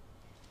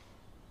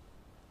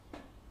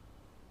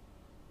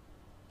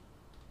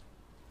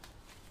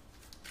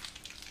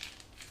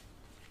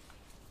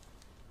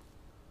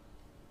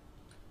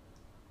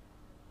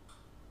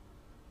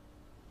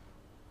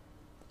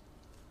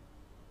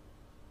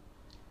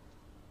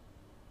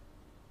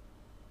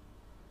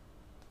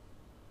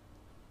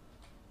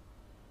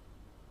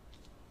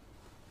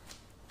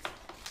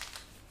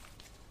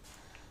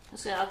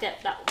 So I'll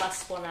get that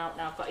last one out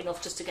now. I've got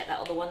enough just to get that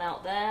other one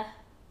out there.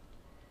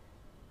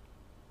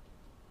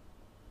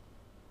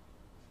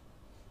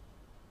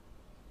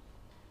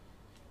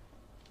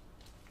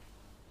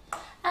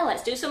 And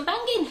let's do some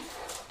banging.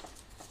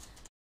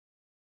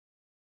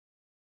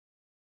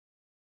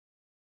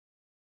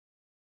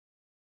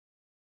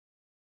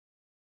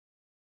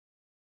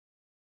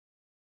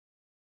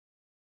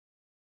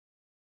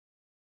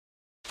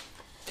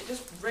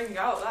 Just ring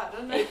out that,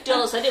 doesn't it? It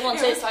does. I didn't want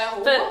to.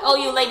 Like, but all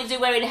you ladies who are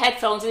wearing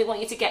headphones, I didn't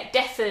want you to get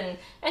deafened.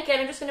 Again,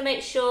 I'm just going to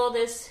make sure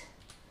there's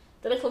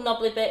the little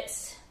knobbly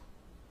bits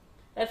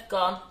have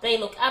gone. They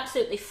look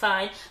absolutely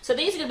fine. So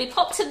these are going to be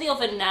popped in the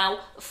oven now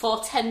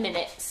for 10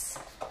 minutes.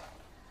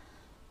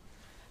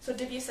 So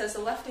Divya says the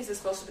lefties are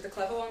supposed to be the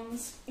clever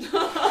ones.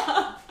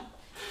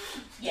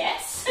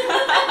 Yes.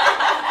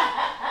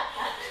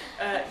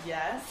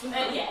 Yes.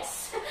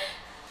 Yes.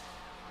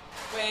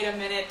 Wait a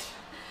minute.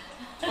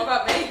 What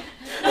about me?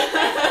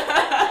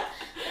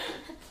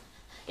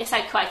 Yes,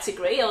 I quite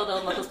agree,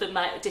 although my husband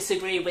might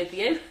disagree with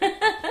you.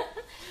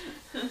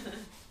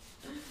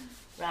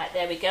 Right,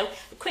 there we go.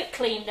 A quick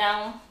clean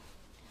down.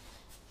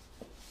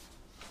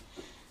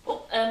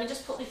 Oh, and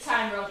just put the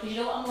timer on, because you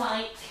know what I'm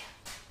like.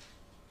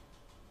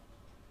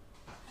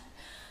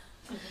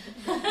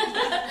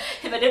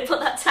 If I didn't put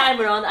that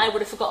timer on, I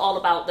would have forgot all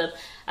about them.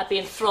 I'd be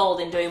enthralled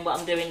in doing what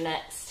I'm doing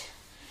next.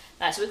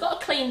 Right, so we've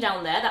got a clean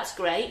down there, that's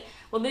great.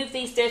 We'll move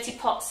these dirty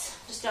pots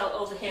just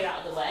over here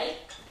out of the way.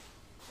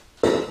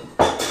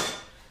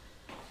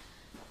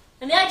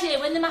 And the idea,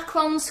 when the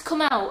macarons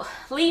come out,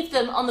 leave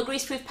them on the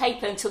greaseproof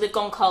paper until they've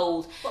gone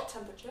cold. What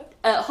temperature?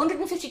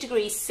 150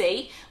 degrees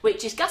C,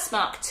 which is gas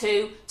mark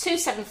 2,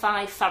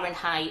 275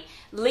 Fahrenheit.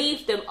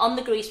 Leave them on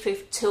the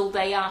greaseproof till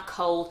they are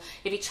cold.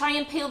 If you try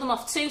and peel them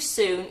off too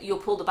soon, you'll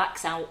pull the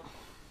backs out.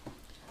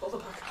 Pull the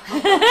back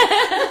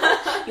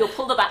out. You'll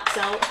pull the backs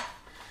out.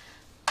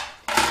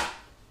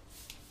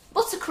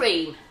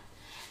 Buttercream.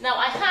 Now,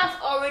 I have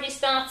already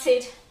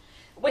started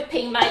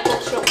whipping my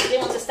butter up. I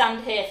didn't want to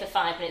stand here for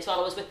 5 minutes while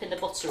I was whipping the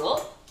butter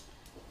up.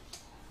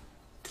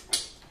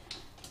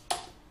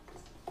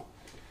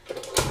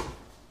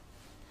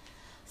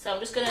 So I'm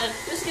just going to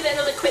give it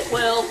another quick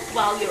whirl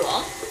while you're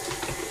on.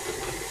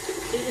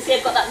 So you can see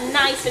I've got that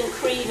nice and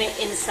creamy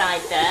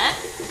inside there.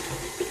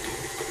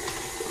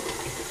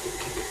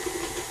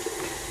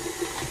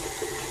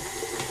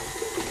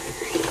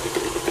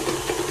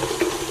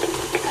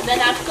 And then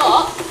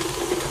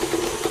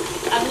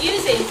I'm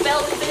using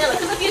velvet vanilla,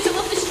 because I've used a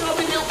lovely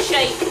strawberry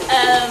milkshake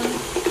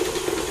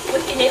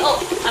whipping it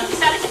up. I've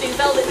decided to do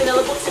velvet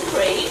vanilla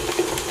buttercream.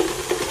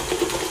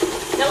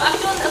 Now I've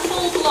done a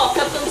full block.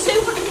 I've done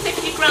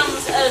 250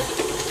 grams of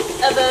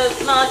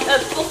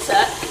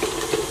butter,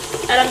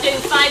 and I'm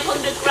doing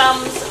 500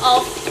 grams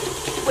of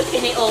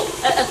whipping it up,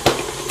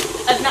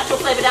 of natural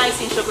flavoured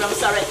icing sugar, I'm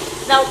sorry.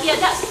 Now, yeah,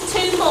 that's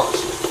too much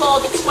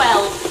for the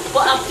 12,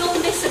 but I've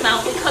done this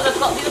amount because I've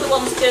got the other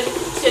ones to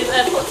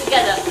put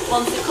together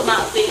once they come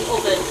out of the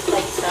oven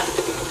later.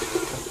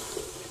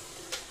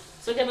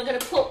 So again, we're going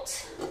to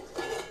put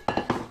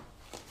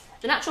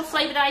the natural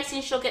flavoured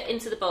icing sugar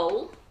into the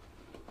bowl.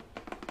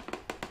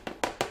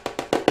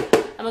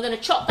 And we're going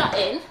to chop that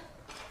in.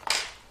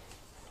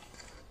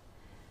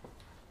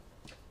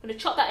 I'm going to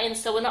chop that in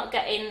so we're not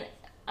getting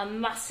a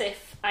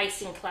massive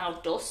icing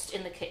cloud dust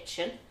in the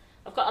kitchen.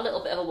 I've got a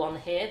little bit of a one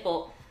here,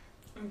 but...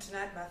 And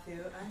tonight,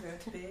 Matthew, I'm going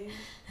to be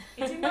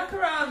eating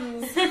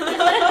macarons.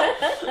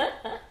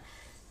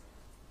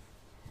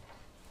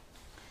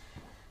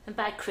 And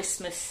by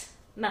Christmas,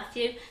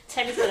 Matthew,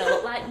 Terry's going to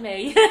look like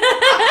me.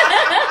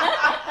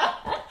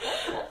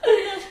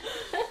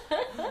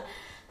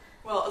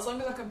 Well, as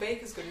long as I can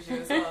bake as good as you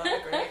as well,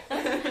 that'd be great.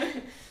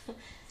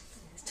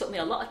 It took me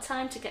a lot of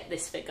time to get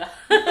this figure.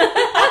 a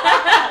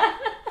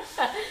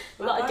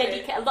lot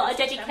of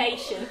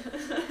dedication.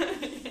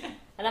 Yeah.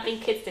 And having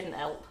kids didn't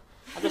help.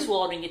 I'm just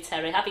warning you,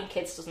 Terry, having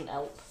kids doesn't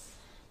help.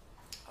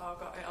 Oh, I've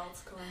got it all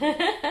to come in.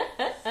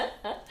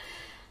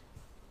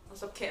 I'll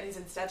stop kittens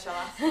instead, shall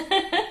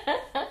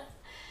I?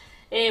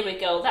 Here we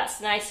go, that's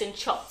nice and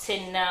chopped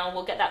in now.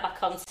 We'll get that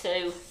back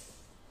onto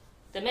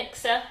the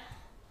mixer.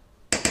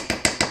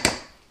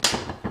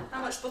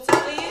 How much butter,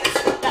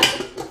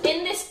 please?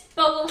 In this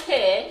bowl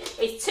here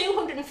is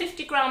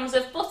 250 grams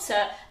of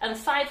butter and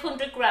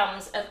 500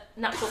 grams of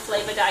natural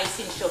flavoured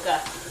icing sugar.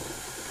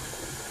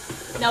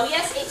 Now,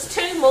 yes, it's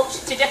too much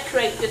to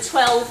decorate the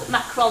 12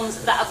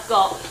 macarons that I've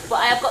got, but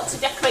I have got to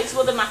decorate some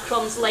other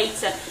macarons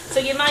later. So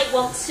you might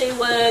want to,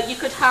 you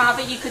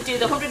could do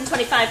the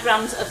 125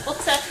 grams of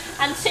butter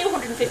and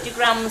 250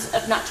 grams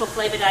of natural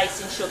flavoured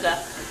icing sugar.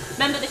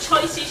 Remember, the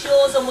choice is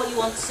yours on what you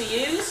want to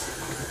use.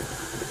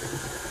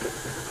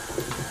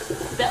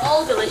 They're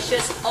all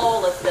delicious,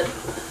 all of them.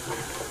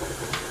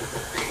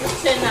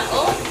 Let's turn that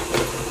up.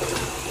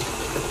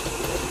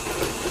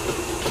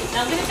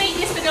 Now I'm going to beat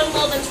this for no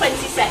more than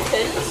 20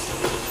 seconds.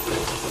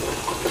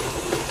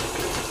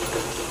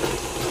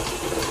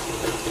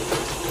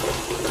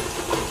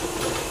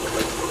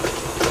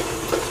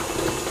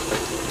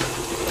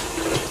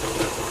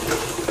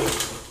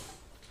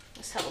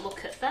 Let's have a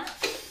look at that.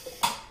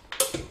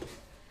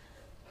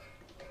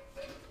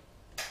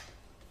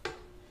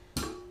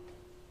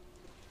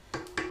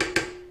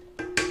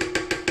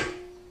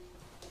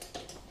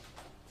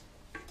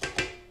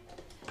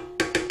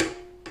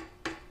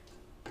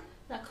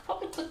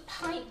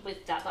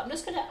 With that, but I'm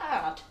just going to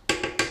add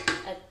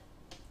a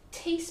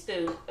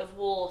teaspoon of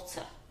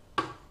water.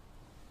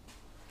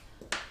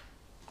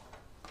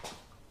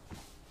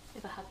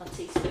 If I had my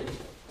teaspoon.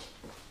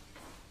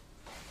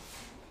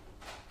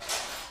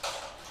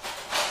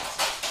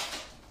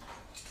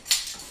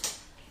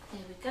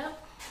 There we go.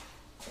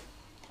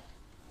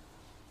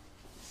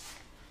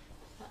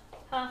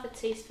 Half a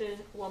teaspoon,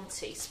 1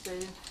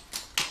 teaspoon.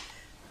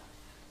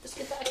 Just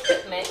give that a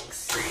quick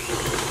mix.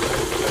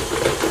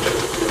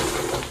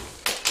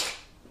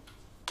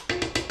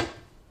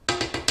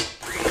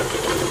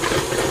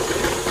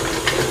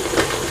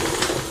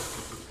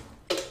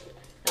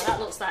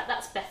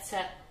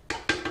 Better.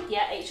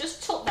 Yeah, it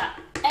just took that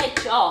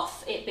edge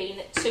off it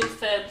being too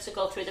firm to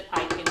go through the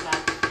piping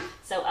bag,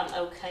 so I'm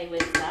okay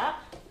with that.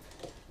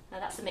 Now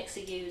that's the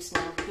mixer used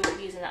now. You won't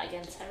be using that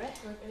again, Terry?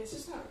 It's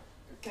just not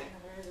getting a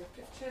very good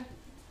picture.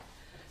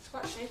 It's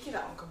quite shaky,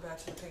 that one, compared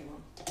to the pink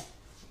one.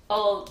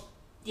 Oh,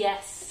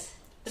 yes.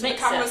 The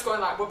camera's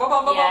going like,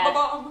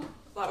 ba-ba-ba-ba-ba-ba-ba,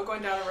 like we're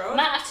going down the road.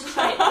 Might have to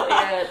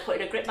try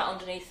putting a grip mat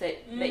underneath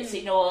it, makes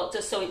it,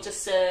 just so it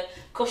just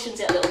cushions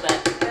it a little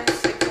bit. Yeah,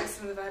 just take place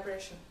some of the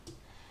vibration.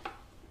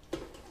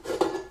 So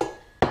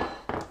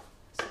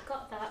I've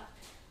got that.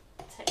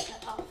 Take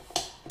that off.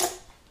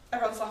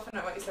 Everyone's laughing at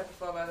said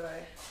before, by the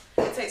way.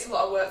 It takes a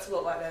lot of work to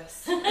look like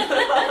this.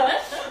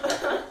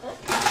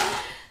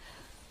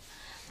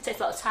 It takes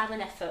a lot of time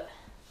and effort.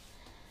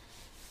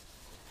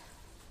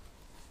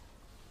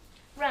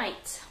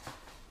 Right.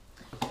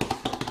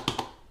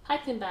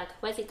 Piping bag,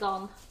 where's it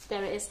gone?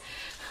 There it is.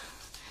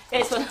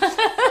 Here's one.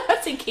 I'm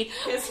thinking,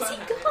 where's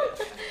it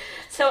gone?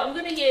 So I'm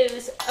going to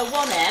use a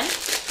 1M.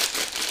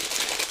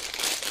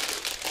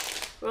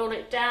 Roll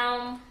it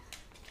down.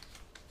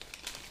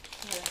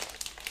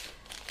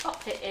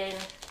 Pop it in.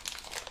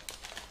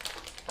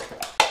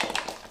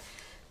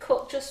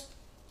 Cut just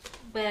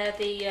where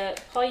the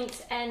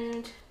points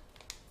end.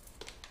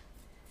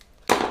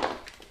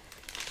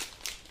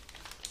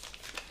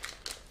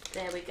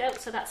 There we go,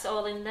 so that's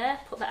all in there.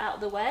 Put that out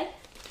of the way.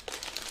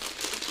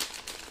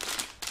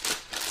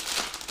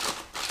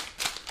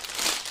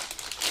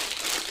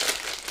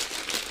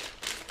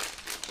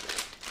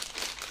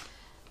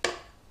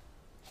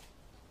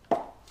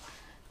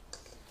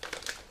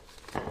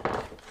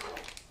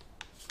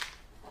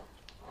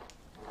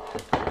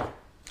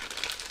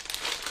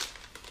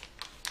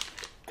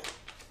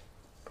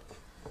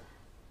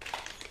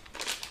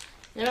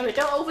 Remember,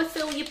 don't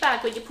overfill your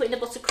bag when you're putting the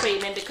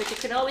buttercream in, because you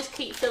can always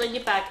keep filling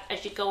your bag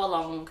as you go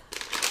along.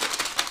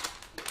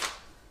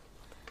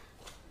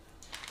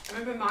 I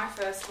remember my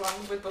first one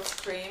with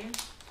buttercream,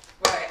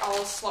 where it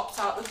all slopped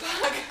out the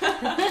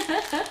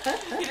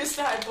bag. You just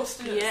started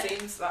busting at the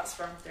seams, so that's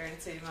from doing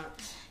too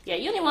much. Yeah,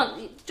 you only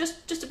want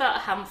just about a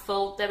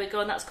handful. There we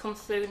go, and that's come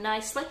through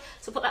nicely.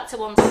 So put that to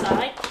one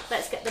side.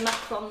 Let's get the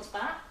macarons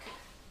back.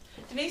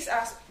 Denise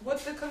asked, would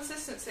the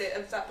consistency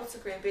of that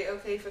buttercream be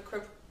okay for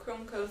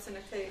crumb coating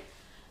a cake?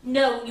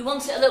 No, you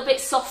want it a little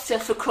bit softer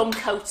for crumb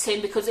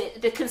coating, because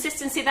the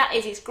consistency that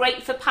is, it's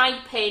great for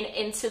piping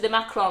into the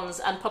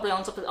macarons and probably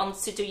on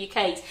to do your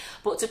cakes.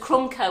 But to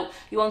crumb coat,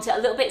 you want it a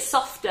little bit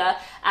softer,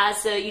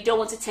 as you don't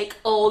want to take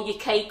all your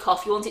cake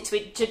off. You want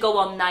it to go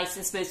on nice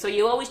and smooth. So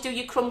you always do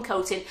your crumb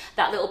coating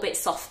that little bit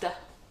softer.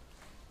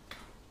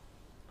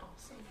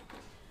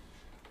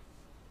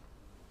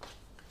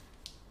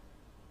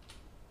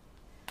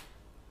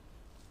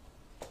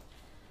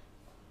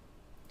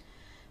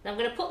 Now I'm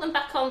going to put them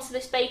back onto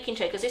this baking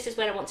tray, because this is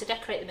where I want to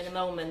decorate them in a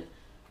moment.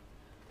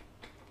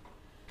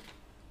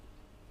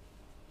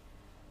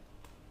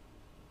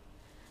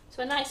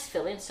 So a nice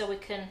filling, so we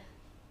can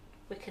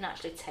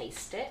actually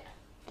taste it.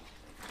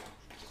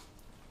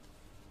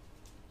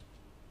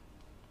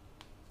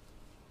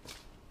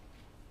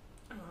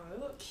 Oh,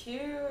 they look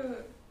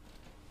cute.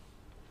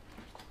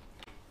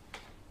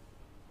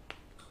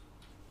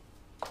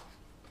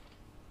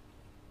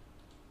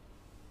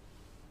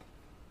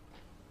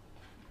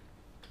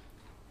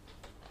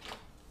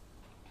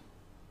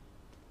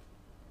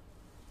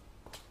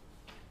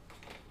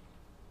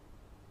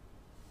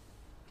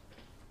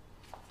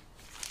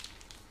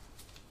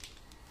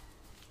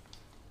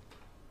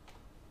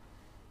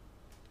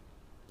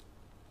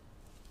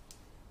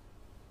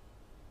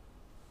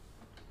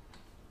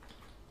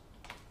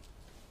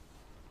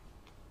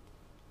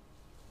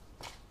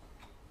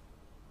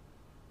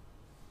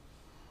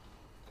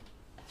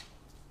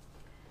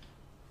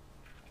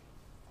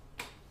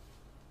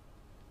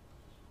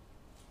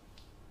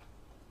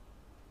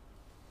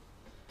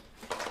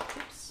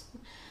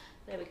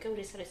 There we go,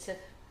 decided to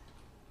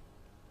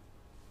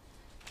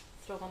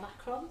throw my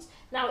macarons.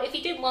 Now, if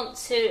you didn't want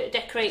to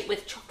decorate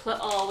with chocolate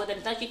or with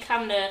anything,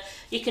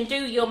 you can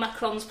do your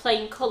macarons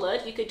plain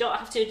coloured. You don't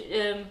have to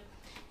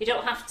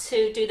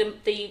do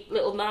the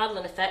little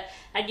marblin effect,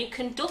 and you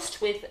can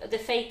dust with the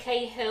fake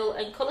Cahill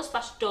and Colour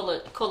Splash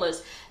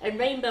colours and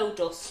rainbow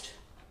dust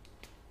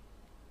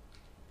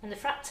and the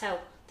Fractal.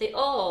 They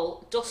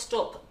all dust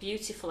up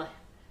beautifully.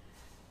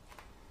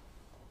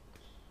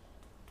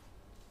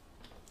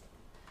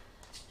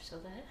 So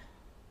there.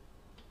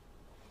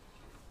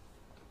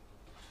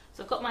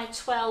 So I've got my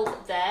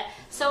 12 there.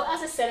 So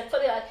as I said,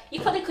 you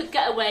probably could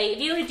get away, if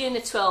you're only doing the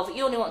 12,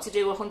 you only want to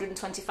do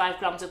 125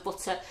 grams of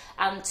butter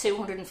and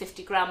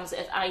 250 grams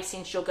of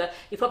icing sugar.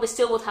 You probably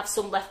still would have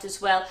some left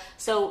as well.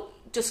 So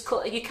just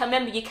cut, you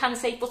can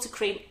save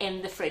buttercream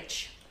in the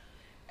fridge.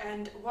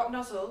 And what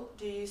nozzle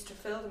do you use to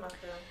fill the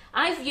macaron?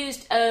 I've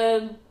used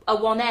a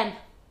 1M,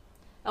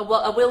 a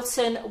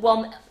Wilton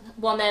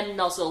 1M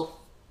nozzle.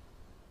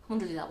 I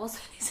wonder who that was.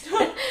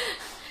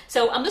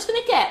 So I'm just going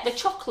to get the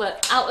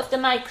chocolate out of the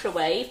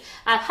microwave.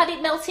 I've had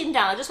it melting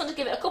down. I just want to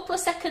give it a couple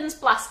of seconds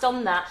blast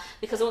on that,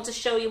 because I want to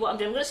show you what I'm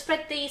doing. I'm going to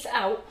spread these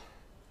out.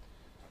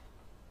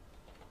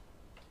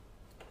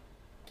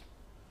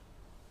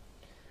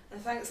 And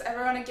thanks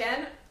everyone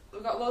again.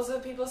 We've got loads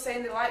of people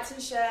saying they liked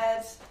and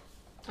shared.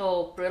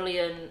 Oh,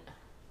 brilliant.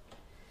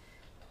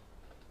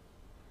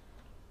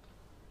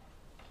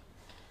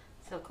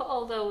 So I've got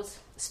all those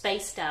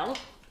spaced out.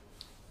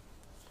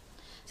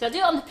 So I'll do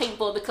it on the pink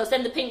board, because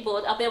then the pink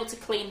board, I'll be able to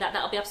clean that.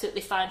 That'll be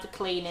absolutely fine for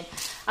cleaning.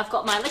 I've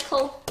got my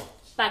little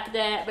bag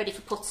there ready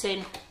for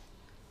putting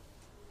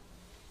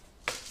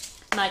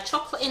my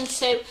chocolate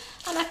into,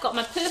 and I've got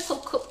my purple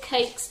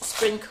cupcakes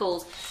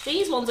sprinkles.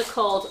 These ones are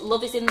called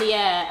Love is in the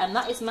Air, and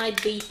that is my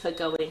beeper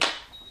going.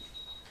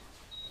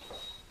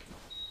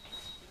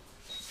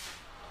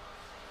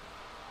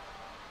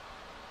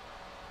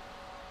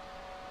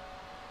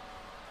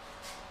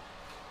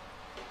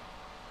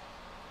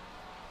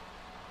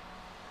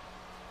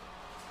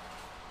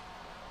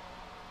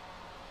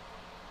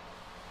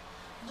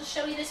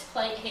 show you this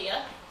plate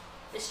here,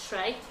 this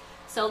tray.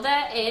 So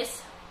there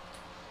is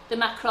the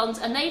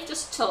macarons, and they've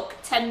just took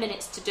 10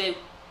 minutes to do.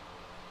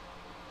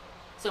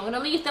 So I'm going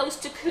to leave those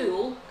to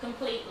cool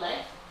completely.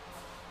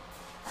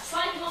 I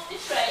slide them off the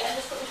tray and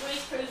just put the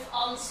greaseproof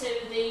onto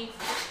the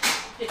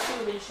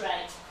cooling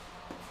tray.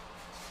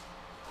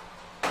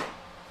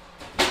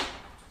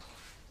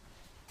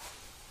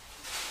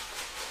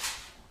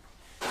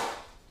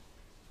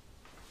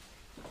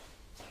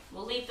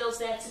 We'll leave those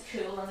there to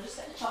cool. I'm just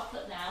get the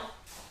chocolate now.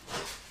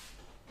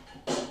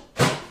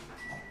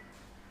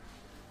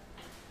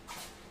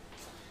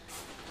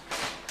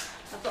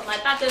 I've got my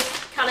bag of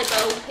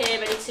Calibo here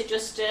ready to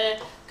just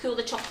cool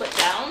the chocolate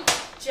down.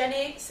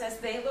 Jenny says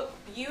they look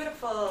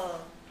beautiful.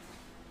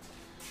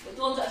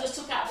 The ones that I just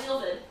took out of the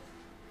oven.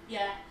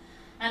 Yeah.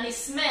 And they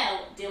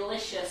smell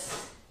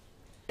delicious.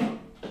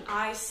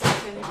 I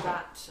second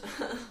that.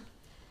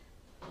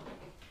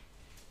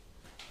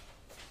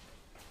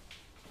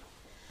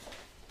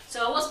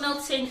 So I was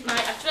melting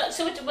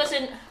so it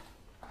wasn't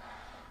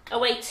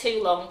away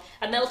too long.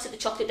 I melted the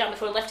chocolate down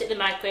before I left it in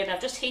the microwave, and I've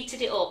just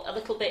heated it up a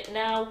little bit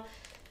now.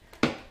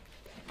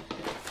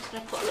 Just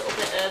going to put a little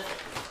bit of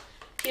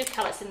a few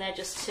carrots in there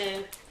just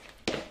to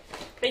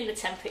bring the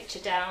temperature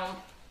down.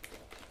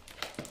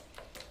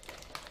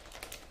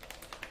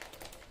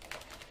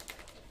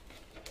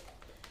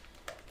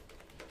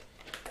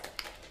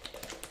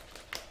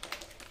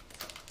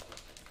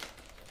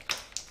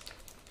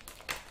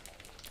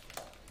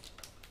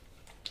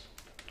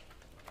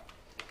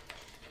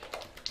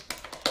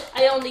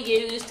 I only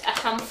used a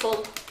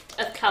handful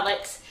of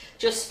carrots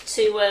just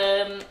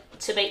to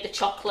make the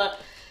chocolate.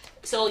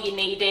 It's all you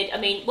needed. I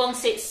mean,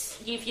 once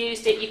you've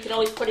used it, you can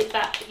always put it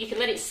back. You can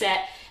let it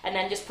set and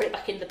then just put it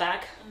back in the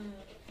bag.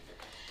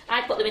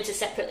 I put them into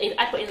separately.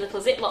 I put in little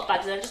Ziploc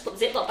bags and I just put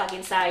the Ziploc bag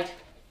inside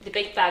the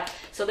big bag.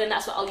 So then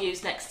that's what I'll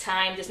use next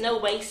time. There's no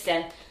waste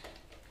then,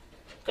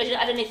 because you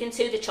don't add anything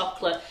to the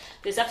chocolate.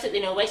 There's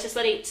absolutely no waste. Just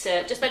let it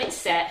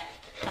set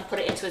and put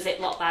it into a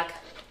Ziploc bag.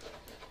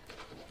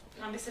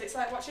 Andy said it's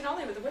like watching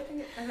Ollie with the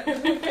whipping.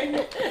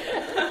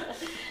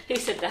 Who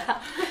said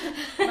that?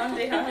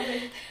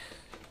 Andy.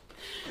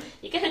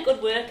 You get a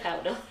good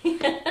workout, don't you?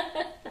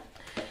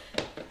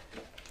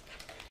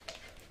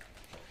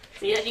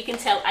 So as you can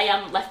tell, I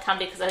am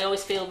left-handed because I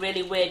always feel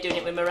really weird doing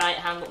it with my right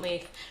hand, but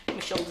my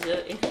shoulders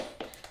hurting.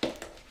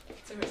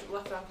 So much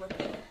left hand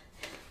whipping.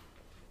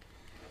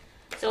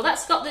 So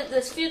that's got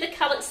there's a few of the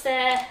carrots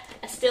there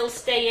are still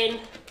staying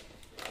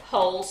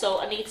whole,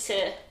 so I need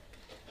to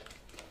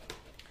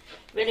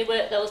really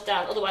work those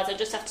down, otherwise I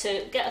just have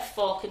to get a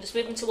fork and just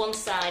move them to one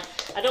side.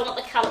 I don't want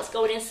the carrots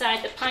going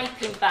inside the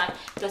piping bag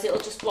because it'll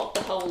just block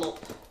the hole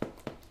up.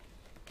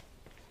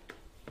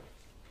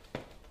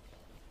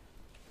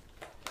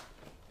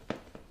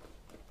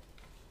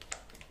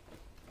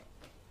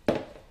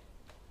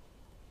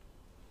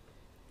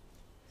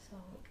 So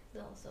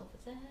those over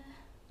there.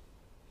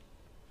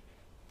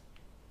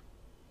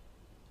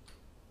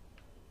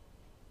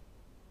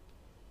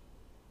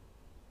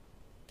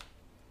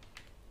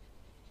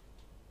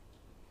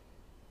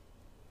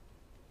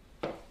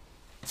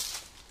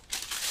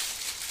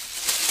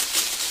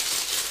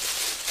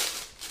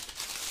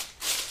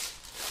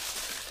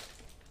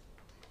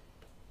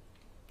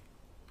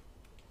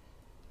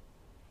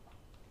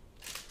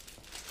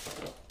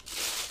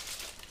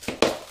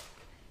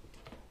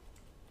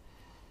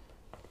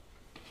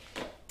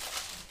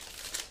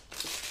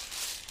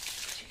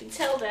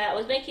 Tell there, I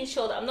was making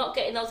sure that I'm not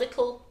getting those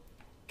little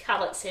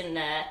carrots in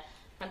there.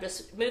 I'm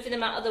just moving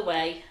them out of the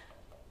way.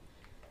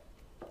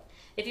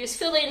 If you was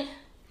filling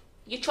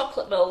your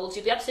chocolate moulds,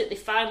 you'd be absolutely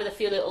fine with a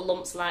few little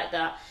lumps like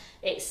that.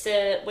 It's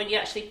when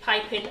you're actually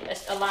piping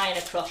a line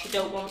across, you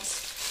don't want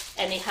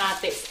any hard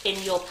bits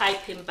in your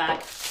piping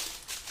bag.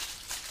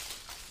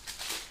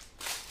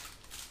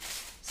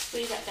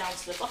 Squeeze that down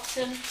to the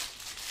bottom.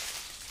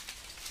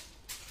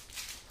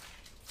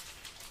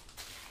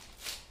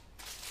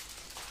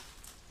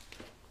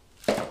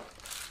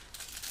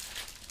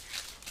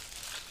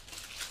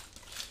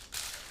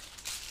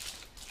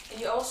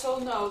 You also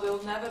know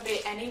there'll never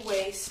be any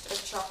waste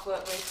of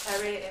chocolate with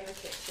Terry in the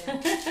kitchen.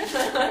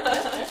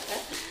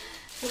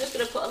 I'm just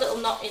going to put a little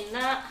knot in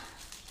that.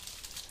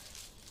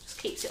 Just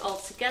keeps it all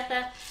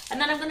together.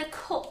 And then I'm going to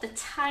cut the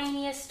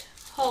tiniest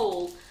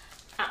hole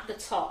at the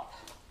top.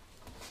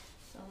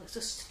 So it's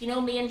just, you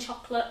know me and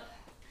chocolate,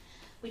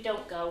 we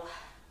don't go.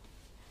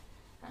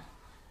 I'm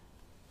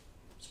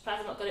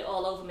surprised I've not got it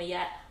all over me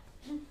yet.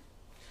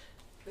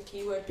 The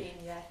key word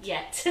being yet.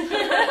 Yet.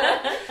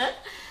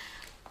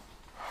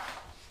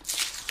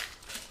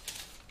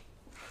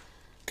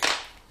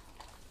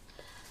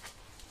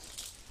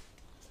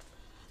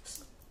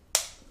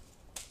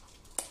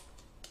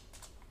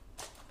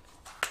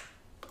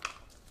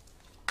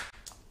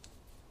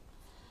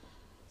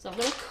 So I'm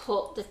going to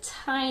cut the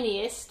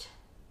tiniest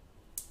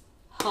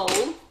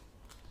hole.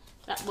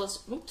 That was,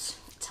 oops,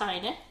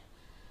 tiny.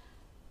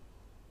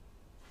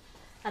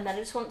 And then I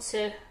just want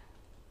to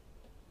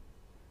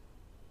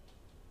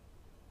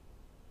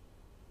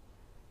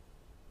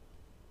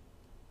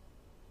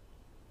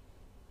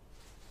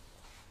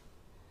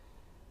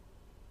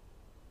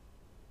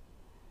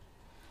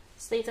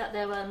Just leave that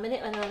there 1 minute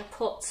and then I'll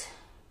put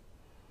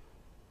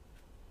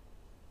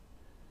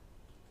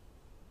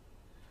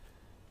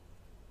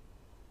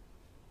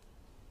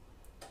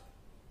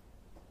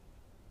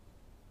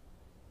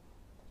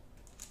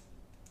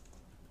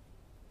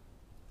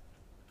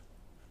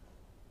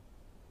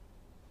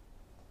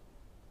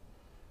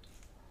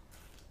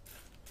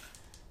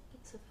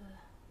bits of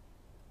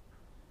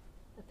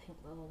a pink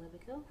roll, there we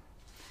go.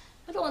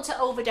 I don't want to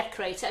over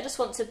decorate it, I just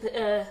want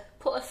to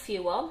put a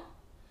few on.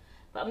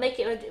 But I'll make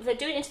it, if I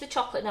do it into the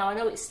chocolate now, I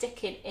know it's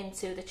sticking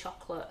into the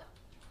chocolate.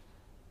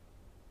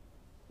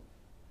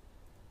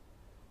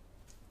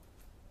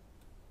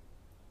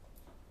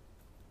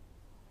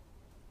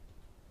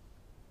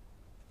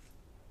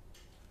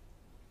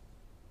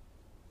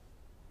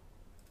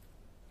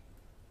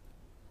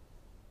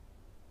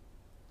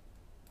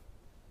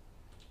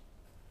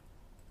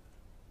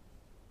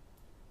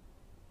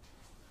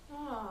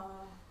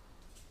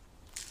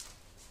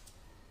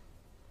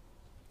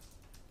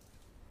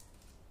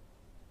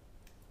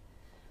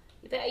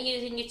 Better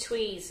using your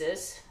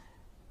tweezers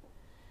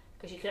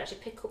because you can actually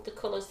pick up the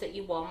colours that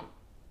you want.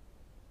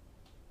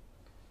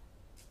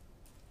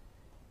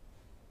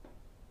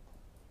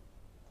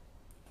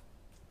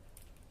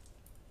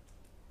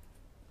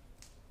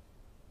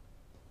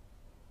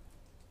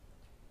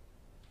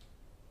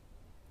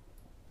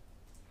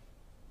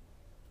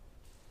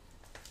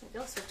 There we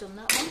go, so I've done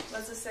that one.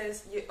 Leslie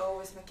says you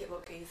always make it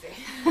look easy.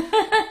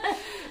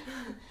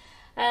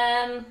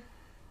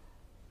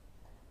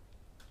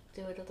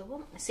 Do another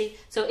one. See,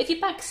 so if your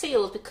bag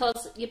seals,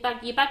 because your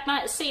bag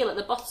might seal at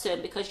the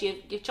bottom because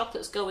your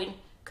chocolate's going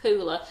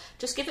cooler,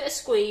 just give it a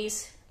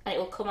squeeze and it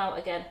will come out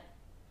again,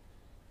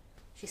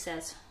 she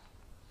says.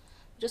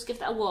 Just give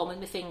that a warm with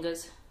my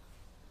fingers.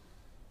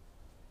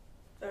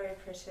 Very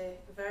pretty,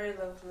 very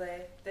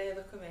lovely. They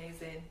look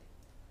amazing.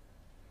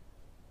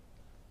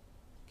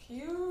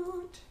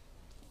 Cute.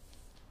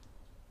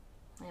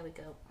 There we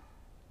go.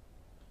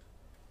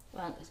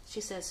 Right,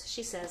 she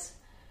says.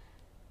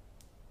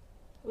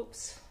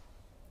 Oops.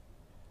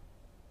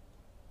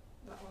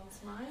 That one's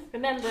mine.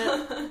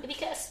 Remember, if you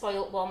get a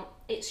spoilt one,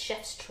 it's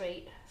chef's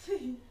treat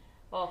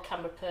or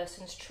camera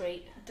person's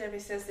treat. Debbie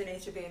says they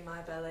need to be in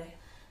my belly.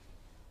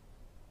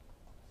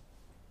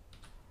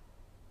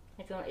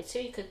 If you wanted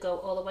to, you could go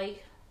all the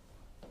way.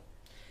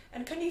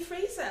 And can you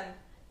freeze them?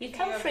 You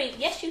can freeze.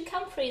 Yes, you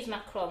can freeze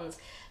macarons.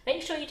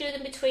 Make sure you do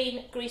them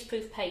between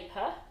greaseproof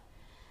paper,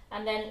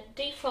 and then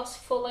defrost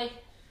fully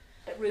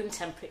at room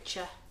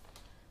temperature.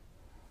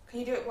 Can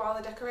you do it while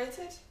they're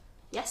decorated?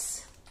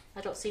 Yes,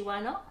 I don't see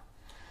why not.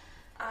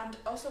 And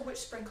also, which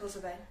sprinkles are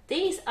they?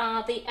 These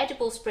are the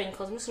edible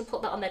sprinkles. I'm just going to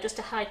put that on there just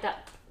to hide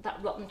that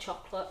rotten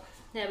chocolate.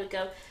 There we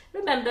go.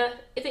 Remember,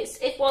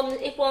 if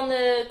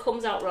one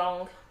comes out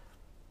wrong,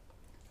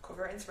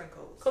 cover it in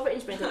sprinkles. Cover it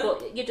in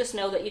sprinkles, but you just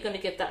know that you're going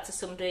to give that to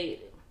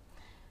somebody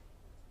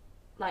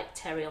like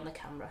Terry on the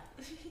camera.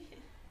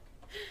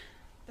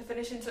 The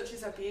finishing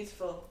touches are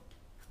beautiful.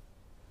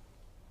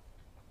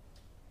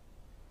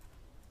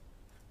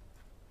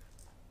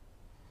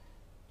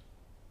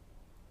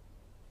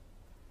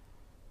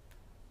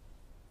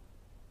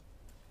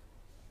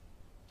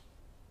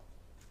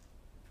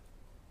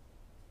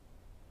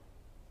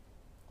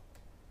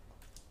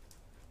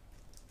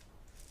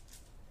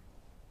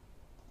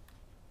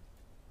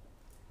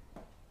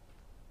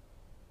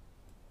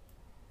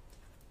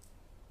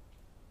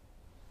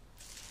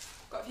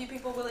 Got a few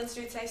people willing to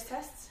do taste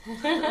tests.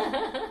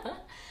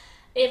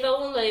 If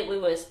only we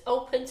was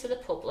open to the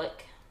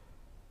public.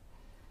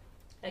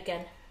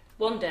 Again,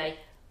 one day.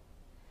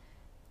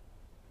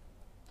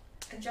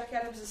 And Jackie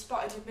Adams has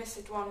spotted a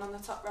missed one on the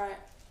top right.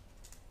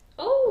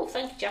 Oh,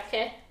 thank you,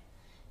 Jackie.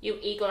 You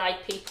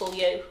eagle-eyed people,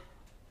 you.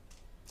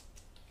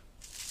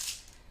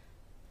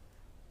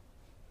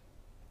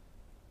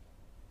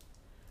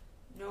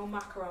 No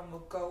macaron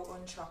will go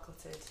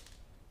unchocolated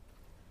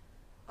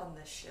on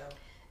this show.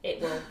 It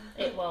will.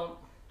 It won't.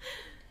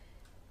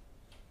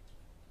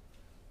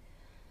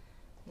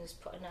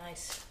 Just put a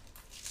nice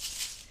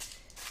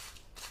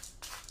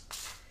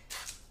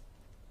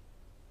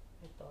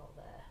ball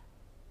there.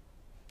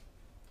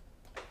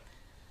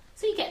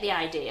 So you get the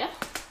idea.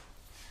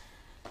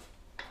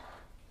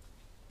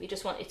 We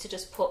just wanted to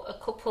just put a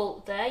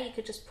couple there. You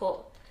could just put.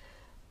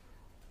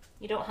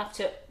 You don't have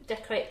to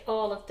decorate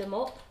all of them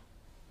up.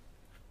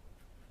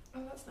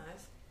 Oh, that's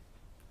nice.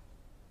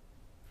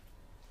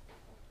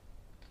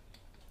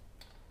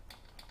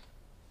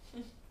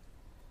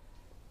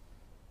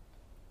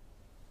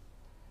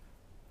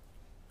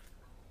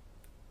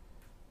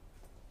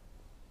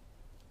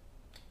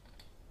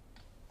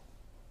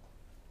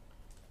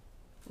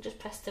 Just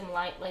press them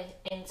lightly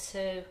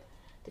into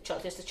the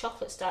chocolate. There's the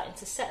chocolate starting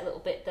to set a little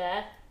bit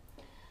there.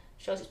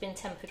 Shows it's been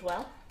tempered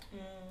well.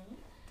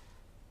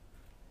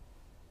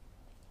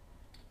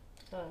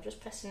 So I'm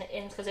just pressing it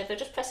in, because if I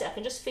just press it, I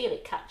can just feel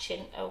it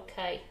catching.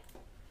 Okay.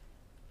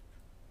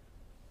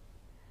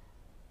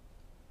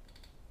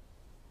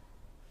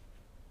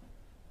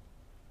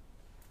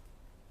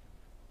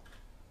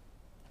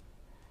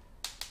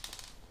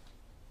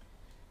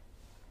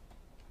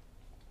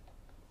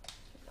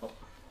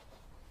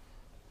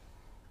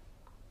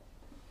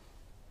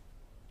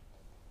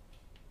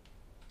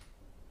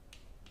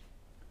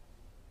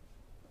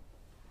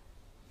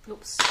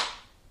 Oops,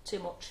 too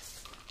much.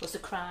 Was the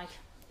cry.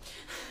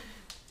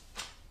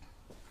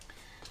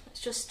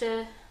 Let's just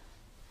see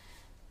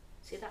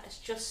that it's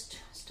just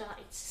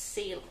started to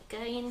seal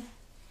again.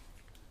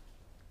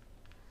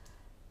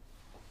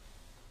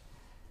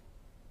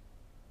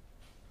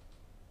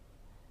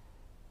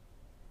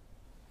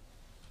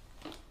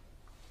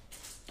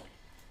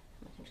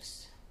 We can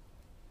just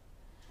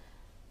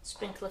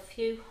sprinkle a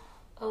few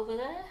over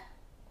there.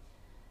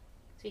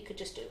 So you could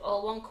just do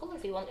all one colour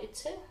if you wanted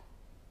to.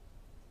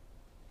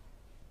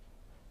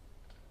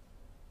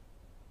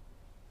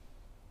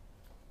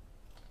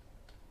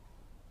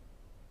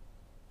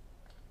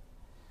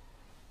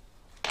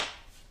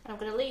 I'm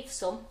going to leave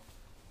some.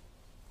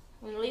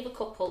 I'm going to leave a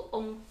couple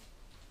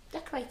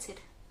undecorated.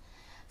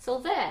 So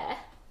there, I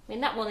mean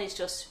that one is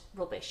just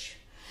rubbish.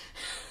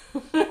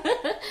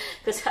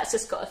 Because that's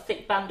just got a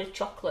thick band of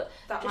chocolate.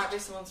 That might be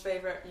someone's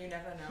favourite, you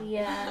never know.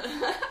 Yeah.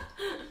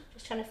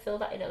 Just trying to fill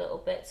that in a little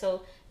bit.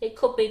 So it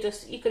could be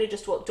just, you could have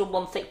just done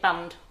one thick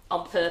band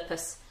on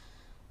purpose.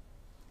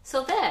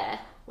 So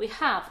there we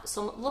have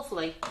some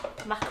lovely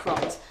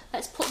macarons.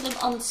 Let's put them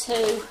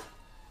onto...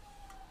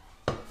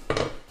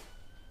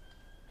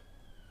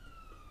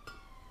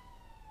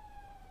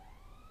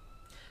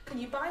 Can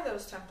you buy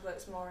those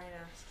templates, Maureen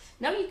asks?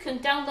 No, you can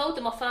download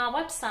them off our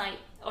website,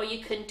 or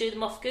you can do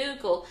them off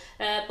Google.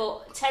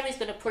 But Terry's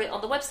going to put it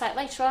on the website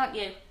later, aren't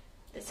you?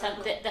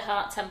 The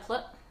heart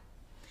template.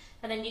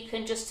 And then you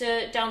can just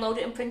download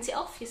it and print it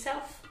off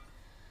yourself.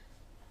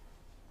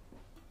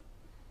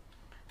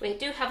 We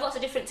do have lots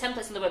of different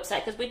templates on the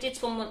website because we did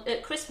one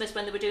at Christmas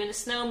when they were doing the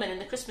snowmen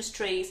and the Christmas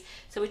trees.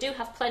 So we do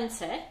have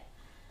plenty.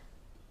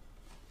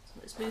 So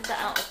let's move that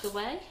out of the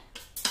way.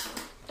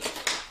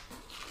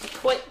 A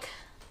quick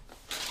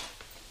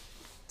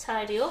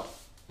tidy up.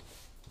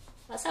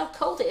 That's how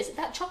cold it is.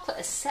 That chocolate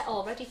is set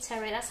already,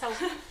 Terry. That's how.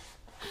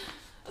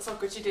 That's how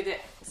good you did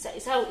it.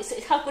 It's how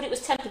good it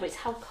was tempered, but it's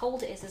how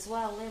cold it is as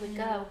well. There we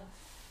go.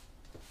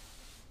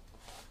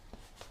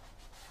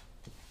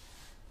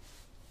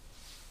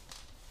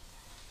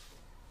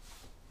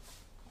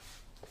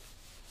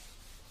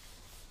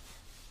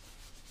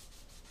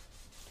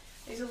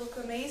 These will look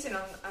amazing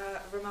on a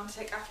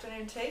romantic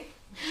afternoon tea.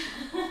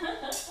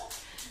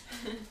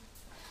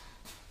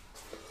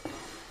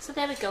 So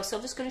there we go. So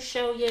I'm just going to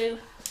show you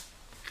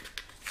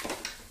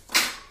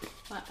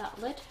like that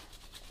lid.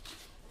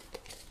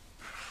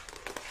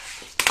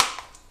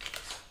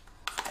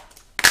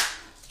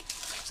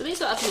 So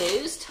these are what I've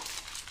used.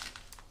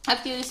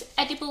 I've used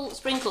edible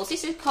sprinkles.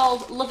 This is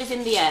called Love is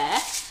in the Air.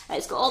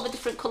 It's got all the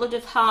different coloured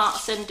of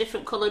hearts and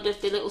different coloured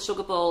of the little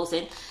sugar balls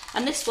in.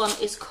 And this one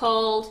is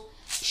called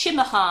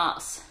Shimmer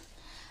Hearts.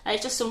 And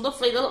it's just some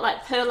lovely, they look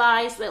like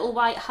pearlized little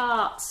white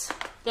hearts.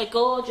 They're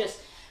gorgeous.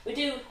 We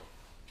do,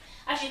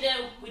 as you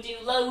know, we do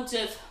loads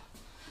of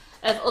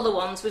other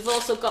ones. We've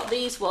also got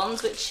these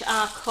ones which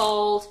are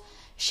called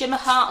Shimmer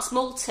Hearts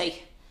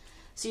Multi.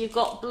 So you've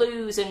got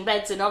blues and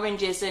reds and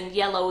oranges and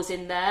yellows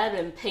in there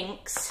and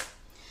pinks.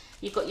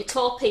 You've got your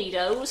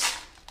torpedoes,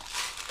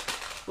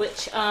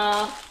 which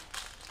are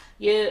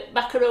your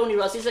macaroni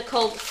rods. These are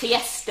called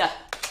Fiesta.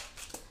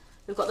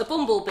 We've got the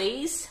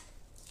bumblebees.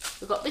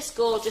 We've got this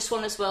gorgeous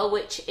one as well,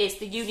 which is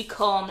the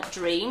Unicorn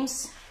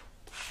Dreams.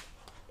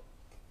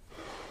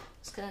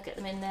 Just going to get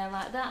them in there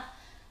like that.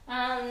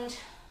 And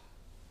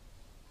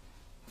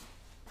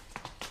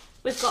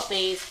we've got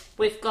these.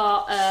 We've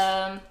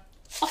got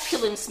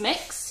Opulence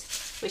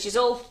Mix, which is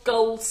all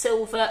gold,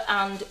 silver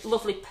and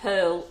lovely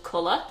pearl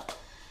colour.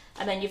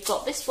 And then you've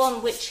got this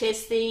one, which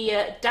is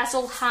the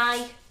Dazzle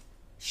High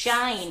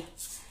Shine.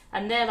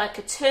 And they're like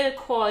a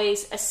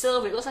turquoise, a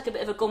silver. It looks like a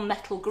bit of a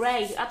gunmetal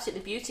grey.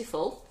 Absolutely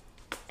beautiful.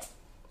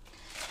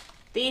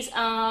 These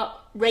are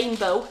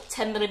rainbow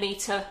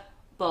 10mm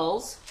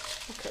balls.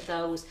 Look at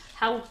those.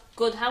 How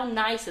good, how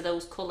nice are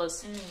those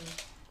colours.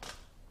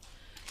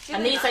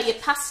 And these are your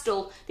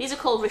pastel. These are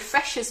called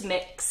Refreshers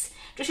Mix.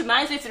 Just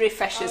reminds me of the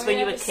Refreshers when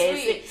you were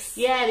kids.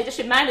 Yeah, they just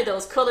remind me of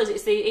those colours.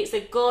 It's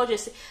the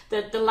gorgeous,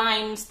 the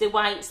limes, the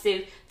whites,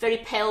 the very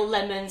pale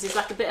lemons. It's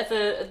like a bit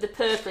of the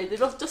purpley. They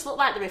just look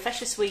like the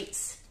Refresher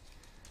sweets.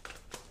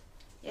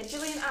 Yeah,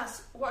 Gillian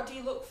asks, what do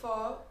you look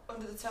for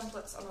under the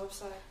templates on the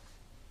website?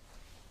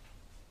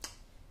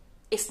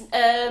 It's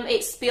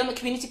be on the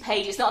community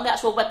page. It's not on the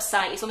actual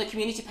website. It's on the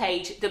community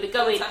page. They'll be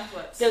going.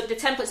 The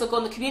templates will go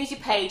on the community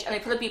page, and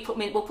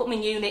we'll put them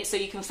in units so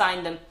you can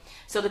find them.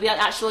 So they'll be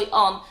actually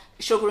on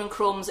Sugar and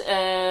Crumbs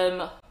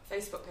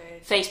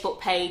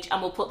Facebook page,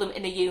 and we'll put them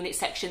in the unit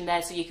section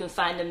there so you can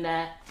find them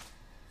there.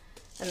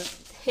 And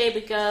here we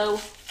go.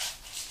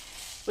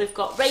 We've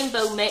got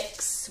Rainbow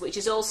Mix, which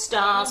is all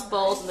stars,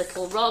 balls, and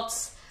little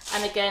rods.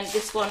 And again,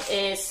 this one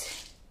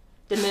is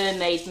the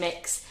Mermaid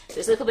Mix. So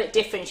it's a little bit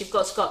different. You've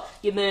got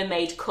your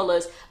mermaid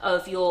colours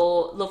of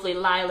your lovely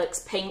lilacs,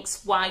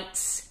 pinks,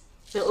 whites,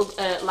 little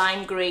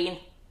lime green.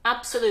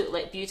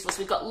 Absolutely beautiful. So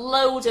we've got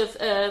loads of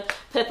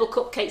purple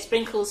cupcake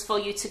sprinkles for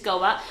you to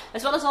go at,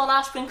 as well as all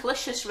our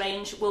Sprinklicious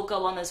range will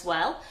go on as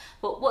well.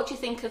 But what do you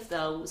think of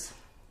those?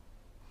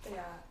 They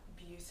are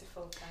beautiful.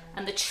 beautiful.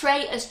 And the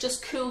tray has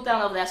just cooled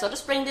down over there, so I'll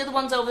just bring the other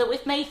ones over that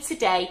we've made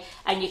today,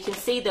 and you can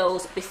see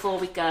those before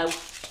we go.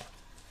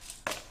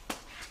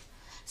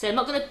 So I'm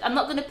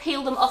not gonna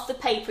peel them off the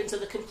paper until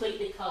they're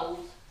completely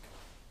cold.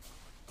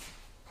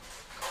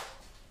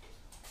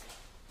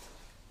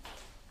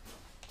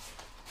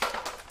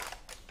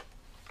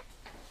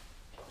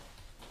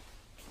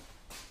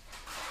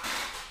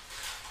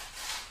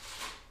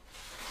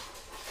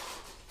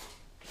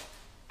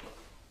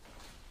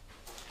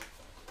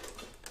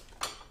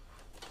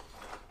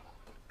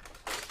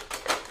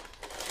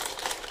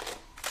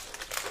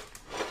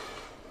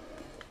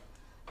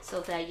 So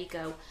there you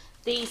go.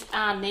 These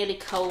are nearly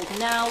cold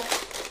now.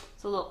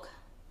 So look,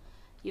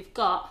 you've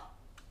got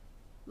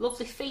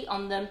lovely feet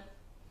on them,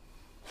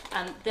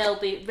 and they'll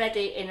be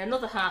ready in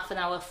another half an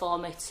hour for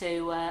me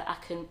to, I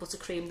can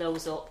buttercream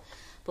those up.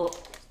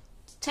 But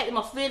take them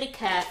off really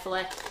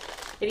carefully.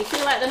 If you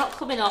feel like they're not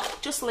coming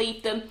off, just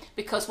leave them,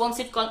 because once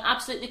they've gone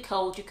absolutely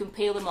cold, you can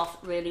peel them off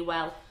really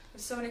well.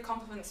 There's so many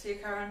compliments for you,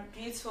 Karen.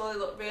 Beautiful, they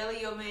look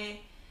really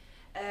yummy.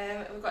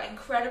 We've got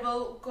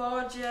incredible,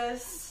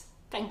 gorgeous.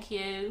 Thank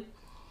you.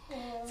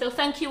 So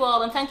thank you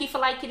all, and thank you for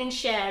liking and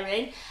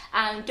sharing.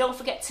 And don't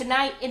forget,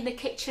 tonight in the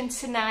kitchen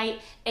tonight,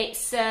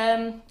 it's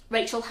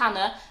Rachel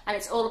Hannah, and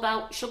it's all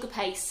about sugar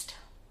paste.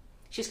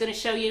 She's going to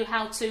show you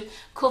how to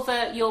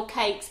cover your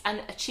cakes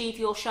and achieve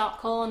your sharp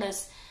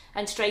corners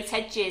and straight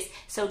edges.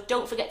 So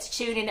don't forget to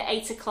tune in at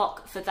 8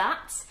 o'clock for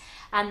that.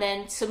 And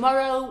then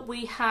tomorrow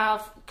we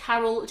have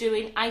Carol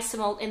doing ice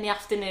malt in the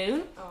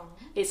afternoon. Oh.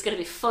 It's going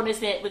to be fun,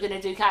 isn't it? We're going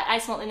to do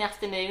ice malt in the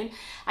afternoon.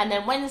 And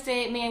then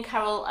Wednesday, me and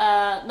Carol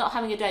are not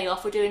having a day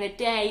off. We're doing a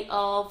day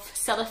of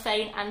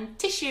cellophane and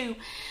tissue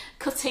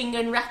cutting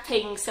and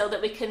wrapping, so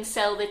that we can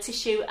sell the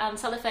tissue and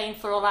cellophane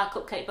for all our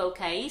cupcake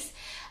bouquets.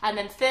 And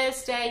then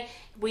Thursday,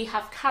 we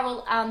have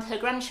Carol and her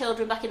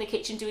grandchildren back in the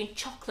kitchen doing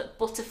chocolate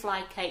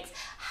butterfly cakes.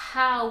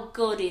 How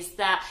good is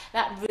that?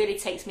 That really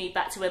takes me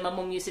back to when my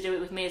mum used to do it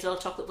with me as well,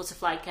 chocolate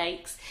butterfly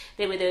cakes.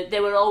 They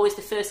were always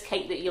the first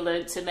cake that you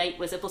learned to make,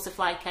 was a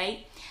butterfly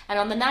cake. And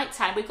on the night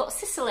time, we've got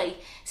Cicely.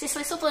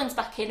 Cicely Sutherland's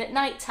back in at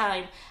night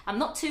time. I'm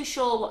not too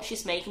sure what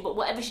she's making, but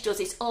whatever she does,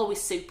 it's always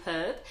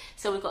superb.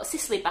 So we've got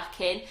Cicely back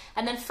in.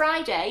 And then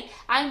Friday,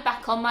 I'm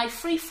back on my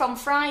Free From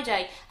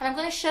Friday, and I'm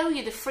going to show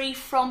you the Free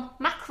From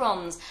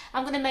Macarons.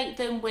 I'm going to make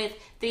them with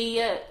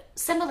the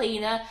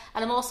semolina,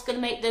 and I'm also going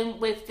to make them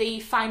with the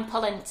fine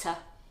polenta.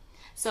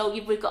 So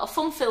we've got a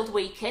fun-filled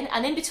weekend,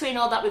 and in between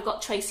all that, we've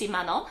got Tracy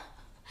Manon.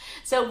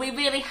 So we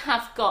really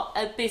have got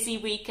a busy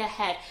week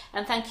ahead,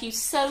 and thank you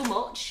so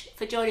much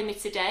for joining me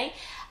today,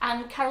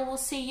 and Carol will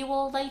see you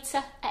all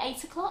later at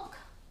 8 o'clock.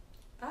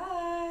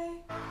 Bye.